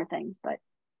minor things, but.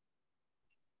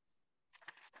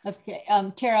 Okay,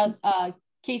 Tara,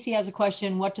 Casey has a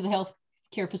question. What do the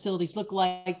healthcare facilities look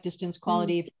like? Distance,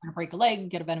 quality, if you want to break a leg,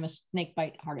 get a venomous snake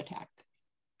bite, heart attack.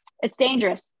 It's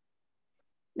dangerous.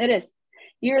 It is.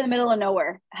 You're in the middle of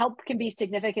nowhere. Help can be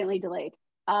significantly delayed.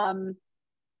 There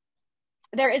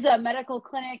is a medical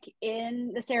clinic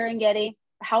in the Serengeti.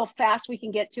 How fast we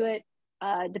can get to it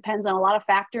depends on a lot of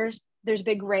factors. There's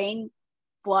big rain,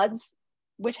 floods,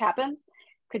 which happens.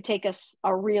 Could take us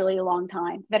a really long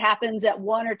time. If it happens at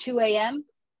 1 or 2 a.m.,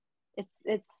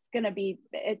 it's going to be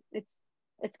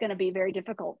very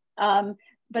difficult.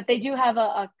 But they do have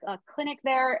a clinic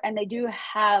there, and they do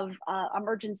have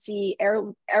emergency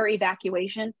air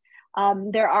evacuation.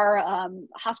 There are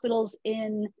hospitals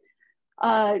in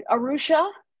Arusha,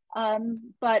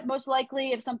 but most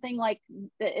likely, if something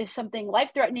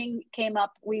life-threatening came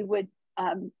up, we would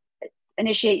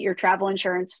initiate your travel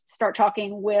insurance. Start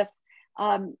talking with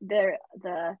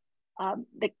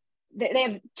they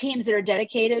have teams that are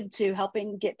dedicated to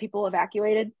helping get people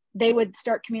evacuated. They would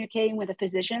start communicating with the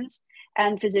physicians,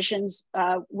 and physicians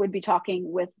would be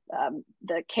talking with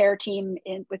the care team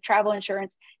with travel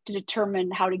insurance to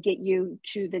determine how to get you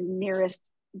to the nearest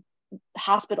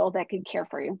hospital that can care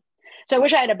for you. So I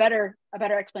wish I had a better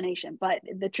explanation, but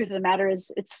the truth of the matter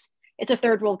is it's a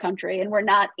third world country, and we're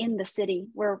not in the city.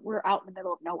 We're out in the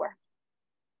middle of nowhere.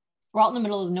 We're out in the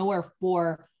middle of nowhere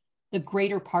for the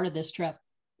greater part of this trip.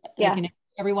 Yeah. Like in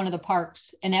every one of the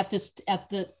parks. And at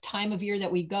the time of year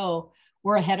that we go,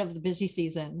 we're ahead of the busy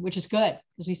season, which is good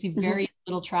because we see very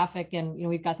little traffic, and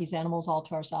we've got these animals all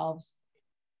to ourselves.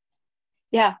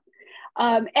 Yeah.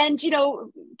 And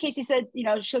Casey said,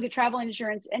 she'll get travel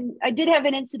insurance. And I did have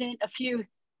an incident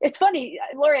it's funny,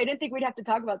 Lori, I didn't think we'd have to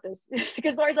talk about this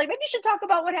because Lori's like, maybe you should talk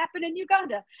about what happened in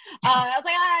Uganda. I was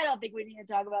like, I don't think we need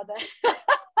to talk about that.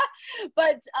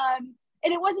 But,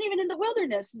 and it wasn't even in the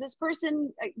wilderness. This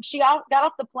person, she got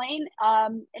off the plane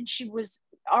and she was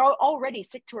already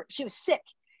sick she was sick,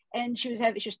 and she was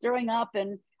throwing up,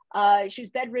 and she was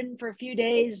bedridden for a few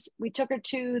days. We took her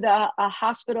to the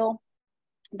hospital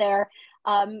there.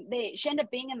 She ended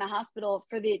up being in the hospital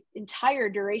for the entire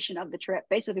duration of the trip,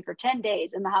 basically for 10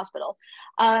 days in the hospital.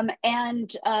 But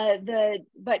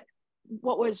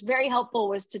what was very helpful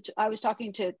was I was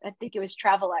talking to, I think it was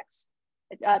TravelX,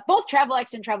 both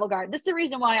TravelX and Travel Guard. This is the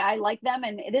reason why I like them,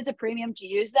 and it is a premium to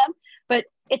use them, but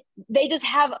they just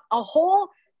have a whole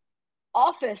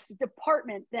office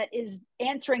department that is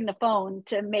answering the phone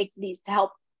to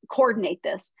help coordinate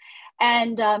this.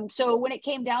 And so when it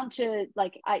came down to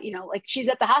like she's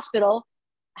at the hospital,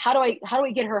 how do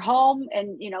we get her home?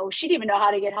 And she didn't even know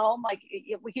how to get home. Like,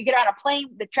 we could get her on a plane,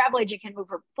 the travel agent can move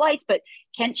her flights, but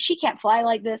she can't fly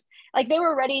like this. Like, they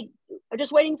were ready,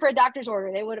 just waiting for a doctor's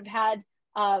order. They would have had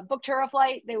booked her a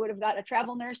flight. They would have got a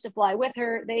travel nurse to fly with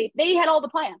her. They had all the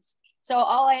plans. So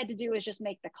all I had to do was just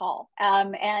make the call.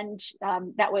 And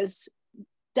that was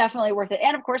definitely worth it.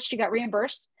 And of course, she got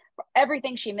reimbursed for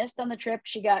everything she missed on the trip.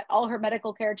 She got all her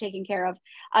medical care taken care of.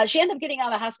 She ended up getting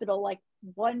out of the hospital like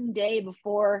one day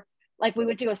before, like, we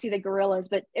went to go see the gorillas,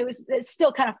 but it's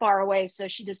still kind of far away. So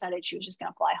she decided she was just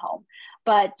going to fly home.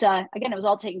 But again, it was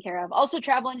all taken care of. Also,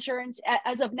 travel insurance,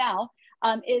 as of now,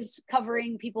 is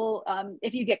covering people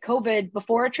if you get COVID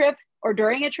before a trip or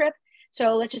during a trip.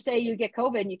 So let's just say you get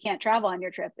COVID and you can't travel on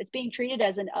your trip. It's being treated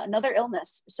as another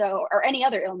illness, or any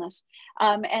other illness.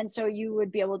 And so you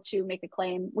would be able to make a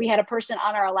claim. We had a person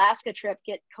on our Alaska trip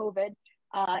get COVID,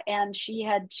 and she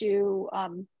had to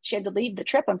leave the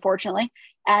trip, unfortunately.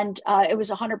 And it was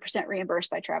 100% reimbursed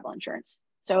by travel insurance.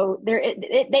 So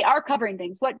they are covering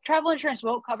things. What travel insurance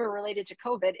won't cover related to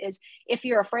COVID is if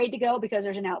you're afraid to go because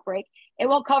there's an outbreak. It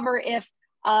won't cover if,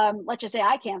 let's just say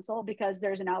I cancel because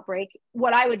there's an outbreak.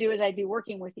 What I would do is I'd be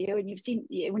working with you, and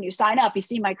when you sign up, you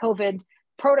see my COVID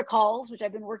protocols, which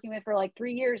I've been working with for like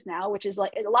 3 years now, which is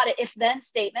like a lot of if-then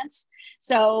statements.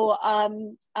 So,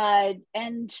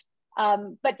 and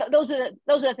But those are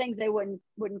the things they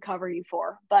wouldn't cover you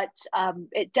for. But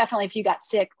it definitely, if you got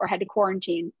sick or had to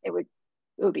quarantine, it would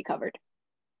be covered.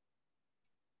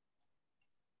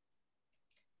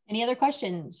 Any other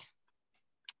questions?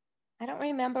 I don't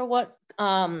remember what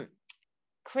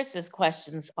Chris's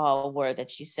questions all were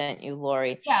that she sent you,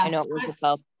 Lori. Yeah, I know it was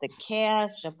about the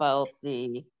cash, about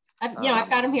the. I've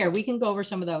got them here. We can go over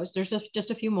some of those. There's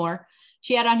just a few more.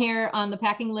 She had on here on the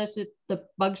packing list the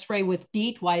bug spray with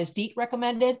DEET. Why is DEET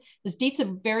recommended? Because DEET's a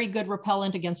very good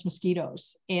repellent against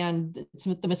mosquitoes, and it's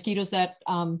the mosquitoes that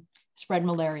spread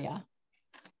malaria.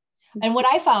 And what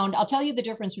I found, I'll tell you the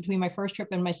difference between my first trip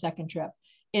and my second trip,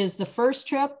 is the first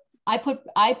trip, I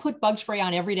put bug spray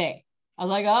on every day. I was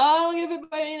like, oh, I don't give it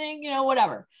anything,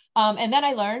 whatever. And then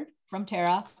I learned from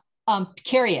Tara,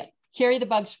 carry the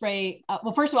bug spray.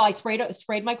 Well, first of all, I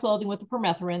sprayed my clothing with the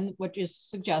permethrin, which is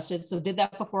suggested. So did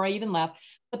that before I even left.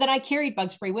 But then I carried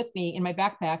bug spray with me in my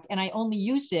backpack, and I only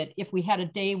used it if we had a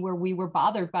day where we were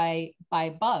bothered by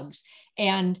bugs.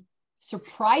 And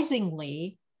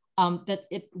surprisingly, that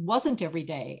it wasn't every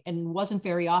day and wasn't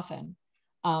very often.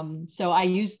 So I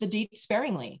used the DEET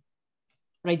sparingly,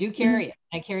 but I do carry it.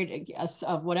 I carried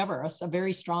a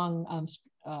very strong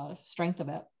strength of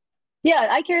it. Yeah,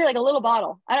 I carry like a little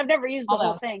bottle. I've never used the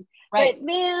whole thing. Right. But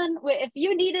man, if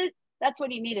you need it, that's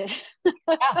when you need it.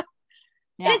 Yeah.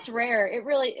 And it's rare. It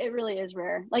really is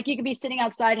rare. Like you could be sitting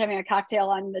outside having a cocktail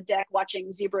on the deck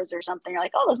watching zebras or something. You're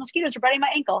like, oh, those mosquitoes are biting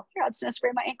my ankle. Here, I'm just gonna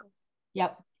spray my ankle.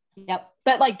 Yep.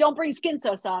 But like, don't bring Skin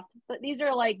So Soft. But these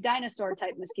are like dinosaur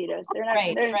type mosquitoes. They're not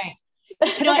right. They're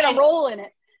not gonna roll in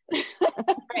it.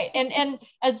 Right. And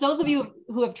as those of you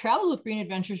who have traveled with Green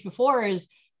Adventures before, is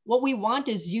what we want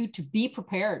is you to be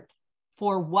prepared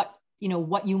for what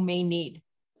you may need.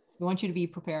 We want you to be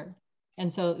prepared.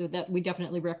 And so that we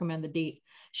definitely recommend the DEET.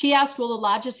 She asked, will the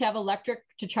lodges have electric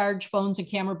to charge phones and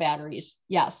camera batteries?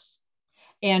 Yes.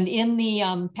 And in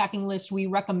the packing list, we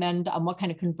recommend what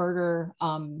kind of converter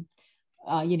you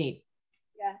need.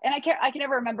 Yeah, and I can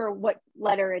never remember what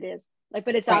letter it is.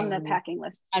 But it's on the packing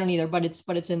list. I don't either, but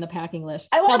it's in the packing list.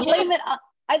 I want to blame it.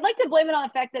 I'd like to blame it on the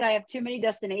fact that I have too many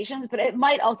destinations, but it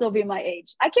might also be my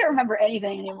age. I can't remember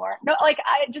anything anymore. No, I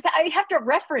have to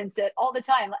reference it all the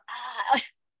time.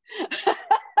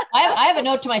 I have a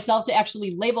note to myself to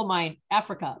actually label mine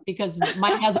Africa, because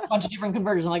mine has a bunch of different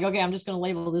converters. I'm like, okay, I'm just going to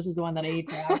label this is the one that I need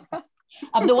for Africa.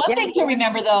 The one thing to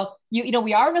remember though,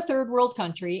 we are in a third world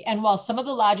country, and while some of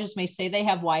the lodges may say they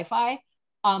have Wi-Fi,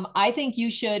 I think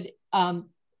you should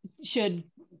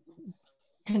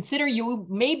consider you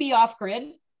may be off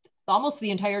grid almost the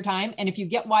entire time. And if you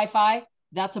get Wi-Fi,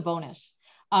 that's a bonus.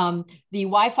 The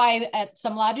Wi-Fi at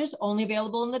some lodges only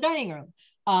available in the dining room.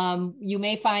 You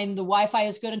may find the Wi-Fi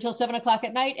is good until 7 o'clock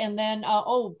at night. And then,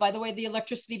 oh, by the way, the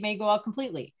electricity may go out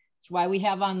completely. That's why we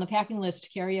have on the packing list to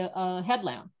carry a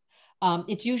headlamp.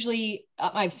 It's usually,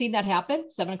 I've seen that happen,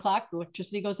 7 o'clock, the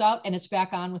electricity goes out and it's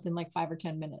back on within like 5 or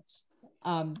 10 minutes.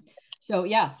 So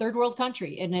yeah, third world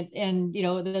country, and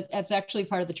that's actually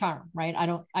part of the charm, right? I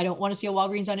don't want to see a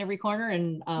Walgreens on every corner,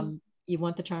 and you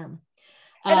want the charm.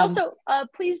 And also,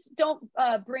 please don't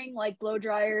bring like blow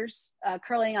dryers,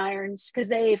 curling irons, because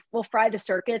they will fry the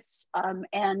circuits.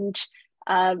 If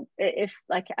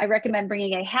I recommend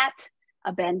bringing a hat,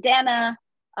 a bandana,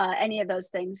 any of those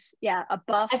things. Yeah, a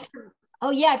buff.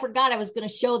 I forgot I was going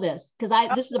to show this, because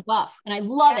this is a buff and I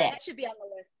love it. That should be on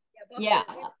the list. Yeah.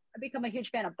 I've become a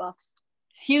huge fan of buffs.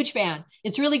 Huge fan.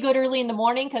 It's really good early in the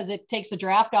morning because it takes the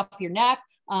draft off your neck.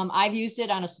 I've used it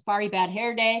on a safari bad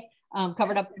hair day,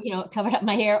 covered up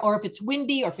my hair, or if it's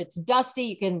windy or if it's dusty,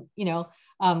 you can,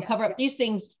 cover up these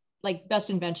things. Like, best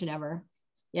invention ever.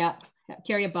 Yeah.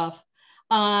 Carry a buff.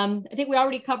 I think we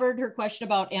already covered her question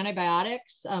about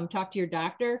antibiotics. Talk to your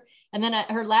doctor. And then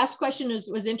her last question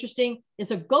was interesting.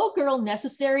 Is a Go Girl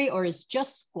necessary, or is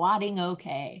just squatting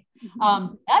okay?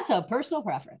 That's a personal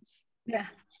preference. Yeah.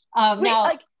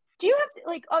 Now, do you have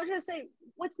to, I was gonna say,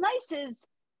 what's nice is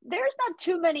there's not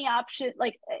too many options.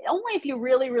 Like, only if you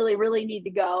really, really, really need to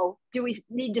go, do we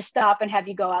need to stop and have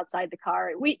you go outside the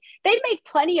car. They make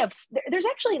plenty of, there's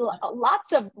actually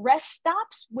lots of rest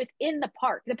stops within the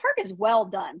park. The park is well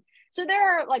done. So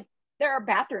there are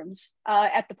bathrooms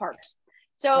at the parks.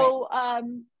 So,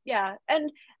 yeah.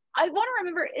 And I want to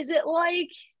remember, is it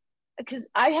because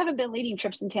I haven't been leading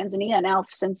trips in Tanzania now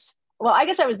since, well, I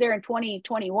guess I was there in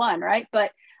 2021, right?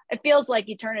 But it feels like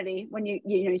eternity when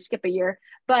you skip a year.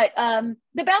 But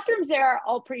the bathrooms there are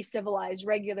all pretty civilized,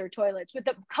 regular toilets with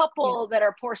a couple that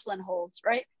are porcelain holes,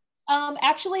 right?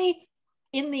 Actually,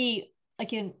 in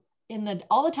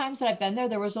all the times that I've been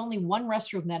there was only one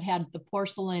restroom that had the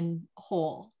porcelain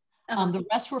hole. The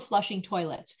rest were flushing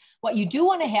toilets. What you do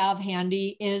want to have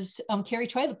handy is carry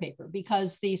toilet paper,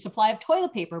 because the supply of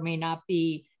toilet paper may not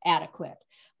be adequate,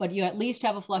 but you at least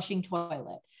have a flushing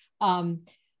toilet.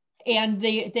 And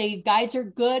the guides are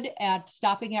good at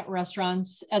stopping at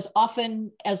restaurants as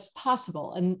often as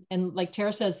possible. And like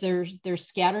Tara says, they're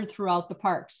scattered throughout the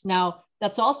parks. Now,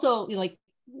 that's also like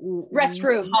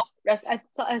restrooms.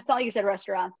 I saw you said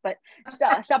restaurants, but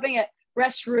stopping at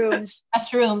restrooms.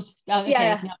 Restrooms. Okay,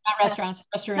 yeah. No, not restaurants.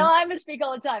 Restrooms. No, I misspeak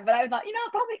all the time, but I thought,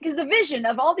 probably because the vision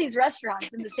of all these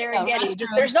restaurants in the Serengeti,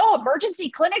 there's no emergency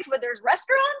clinics, but there's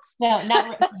restaurants. No,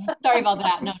 sorry about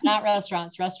that. No, not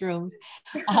restaurants, restrooms.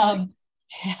 And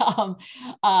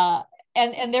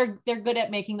they're good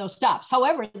at making those stops.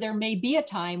 However, there may be a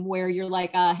time where you're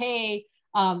like, hey,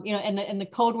 and the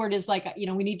code word is like,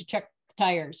 we need to check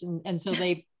tires, and so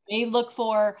they look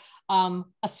for a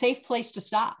safe place to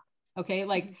stop. Okay,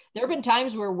 like there have been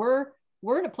times where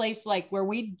we're in a place like where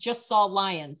we just saw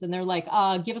lions, and they're like,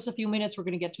 give us a few minutes, we're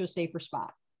going to get to a safer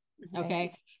spot.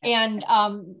 Okay, and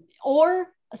or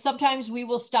sometimes we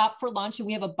will stop for lunch, and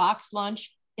we have a box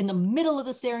lunch in the middle of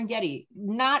the Serengeti,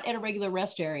 not at a regular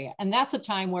rest area, and that's a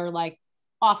time where like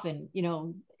often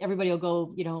everybody will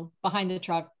go behind the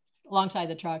truck, alongside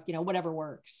the truck, whatever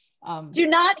works. Do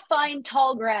not find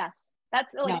tall grass.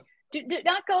 That's like, no. Do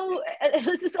not go.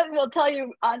 This is something we'll tell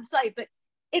you on site, but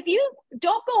if you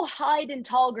don't go hide in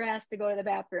tall grass to go to the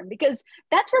bathroom, because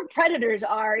that's where predators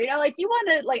are. Like you want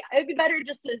to, like, it'd be better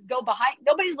just to go behind.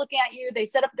 Nobody's looking at you. They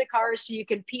set up the cars so you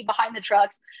can pee behind the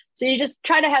trucks. So you just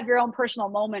try to have your own personal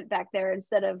moment back there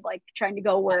instead of like trying to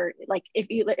go where, like if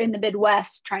you're in the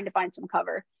Midwest, trying to find some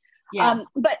cover. Yeah.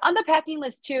 But on the packing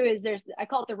list too I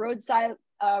call it the roadside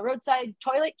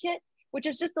toilet kit, which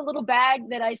is just a little bag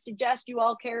that I suggest you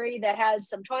all carry that has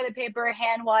some toilet paper,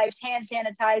 hand wipes, hand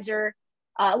sanitizer,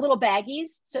 little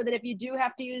baggies, so that if you do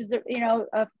have to use you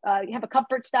have a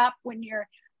comfort stop when you're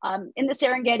in the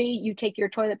Serengeti, you take your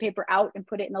toilet paper out and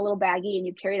put it in a little baggie, and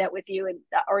you carry that with you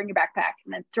or in your backpack,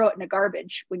 and then throw it in the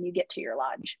garbage when you get to your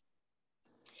lodge.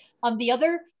 The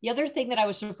other thing that I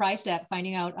was surprised at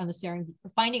finding on the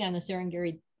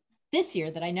Serengeti this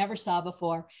year that I never saw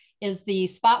before is the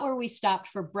spot where we stopped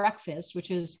for breakfast, which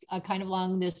is kind of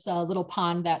along this little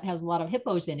pond that has a lot of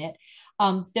hippos in it.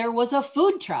 There was a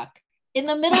food truck in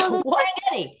the middle of the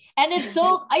Serengeti, and it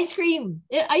sold ice cream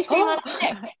on a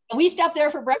stick. And we stopped there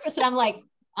for breakfast, and I'm like,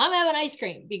 I'm having ice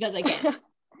cream because I can.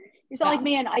 You sound like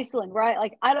me in Iceland, right?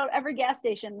 Like every gas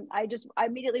station, I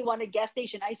immediately wanted gas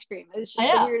station ice cream. It was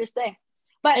just the weirdest thing.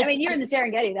 But I mean, you're in the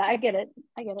Serengeti, I get it.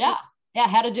 Yeah,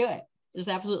 had to do it. Just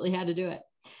absolutely had to do it.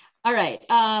 All right.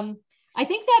 I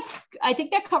think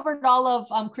that covered all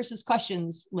of Chris's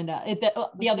questions, Linda.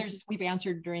 The others we've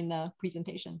answered during the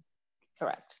presentation.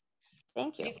 Correct.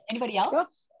 Thank you. Anybody else? Yep.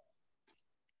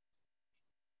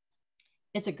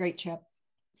 It's a great trip.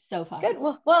 So fun. Good.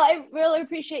 Well, I really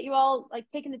appreciate you all like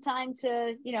taking the time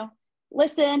to,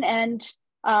 listen and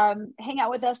hang out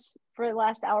with us for the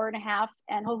last hour and a half.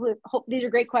 And hope these are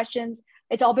great questions.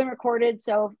 It's all been recorded,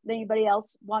 so if anybody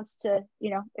else wants to,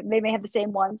 they may have the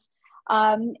same ones.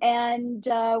 And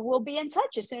we'll be in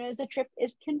touch as soon as the trip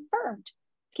is confirmed.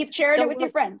 Keep sharing it with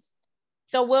your friends.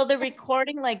 So will the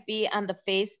recording be on the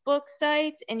Facebook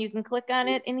site and you can click on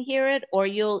it and hear it, or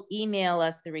you'll email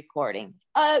us the recording?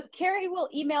 Carrie will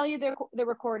email you the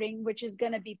recording, which is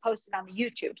going to be posted on the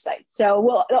YouTube site.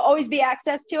 So there'll always be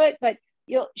access to it, but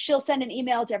she'll send an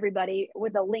email to everybody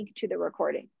with a link to the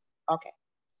recording. Okay.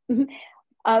 And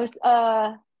I'll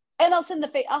have her send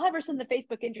the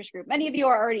Facebook interest group. Many of you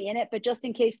are already in it, but just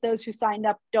in case those who signed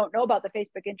up don't know about the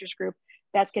Facebook interest group,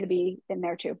 that's going to be in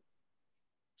there too.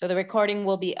 So the recording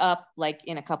will be up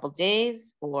in a couple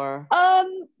days, or?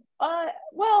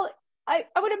 Well, I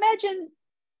would imagine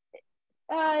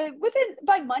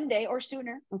by Monday or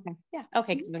sooner. Okay. Yeah.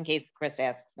 Okay, because in case Chris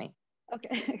asks me.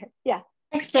 Okay. Yeah.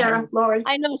 Thanks, Tara. Lori.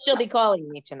 I know she'll be calling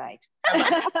me tonight.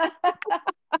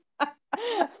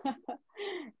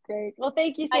 Great. Well,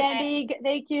 thank you, Sandy.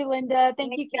 Thank you, Linda.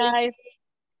 Thank you, guys.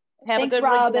 Have a good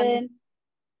Robin. Weekend.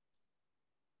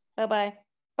 Bye-bye.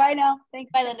 Bye now.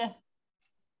 Thanks. Bye, Linda.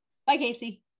 Bye,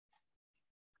 Casey.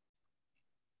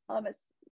 I'll miss.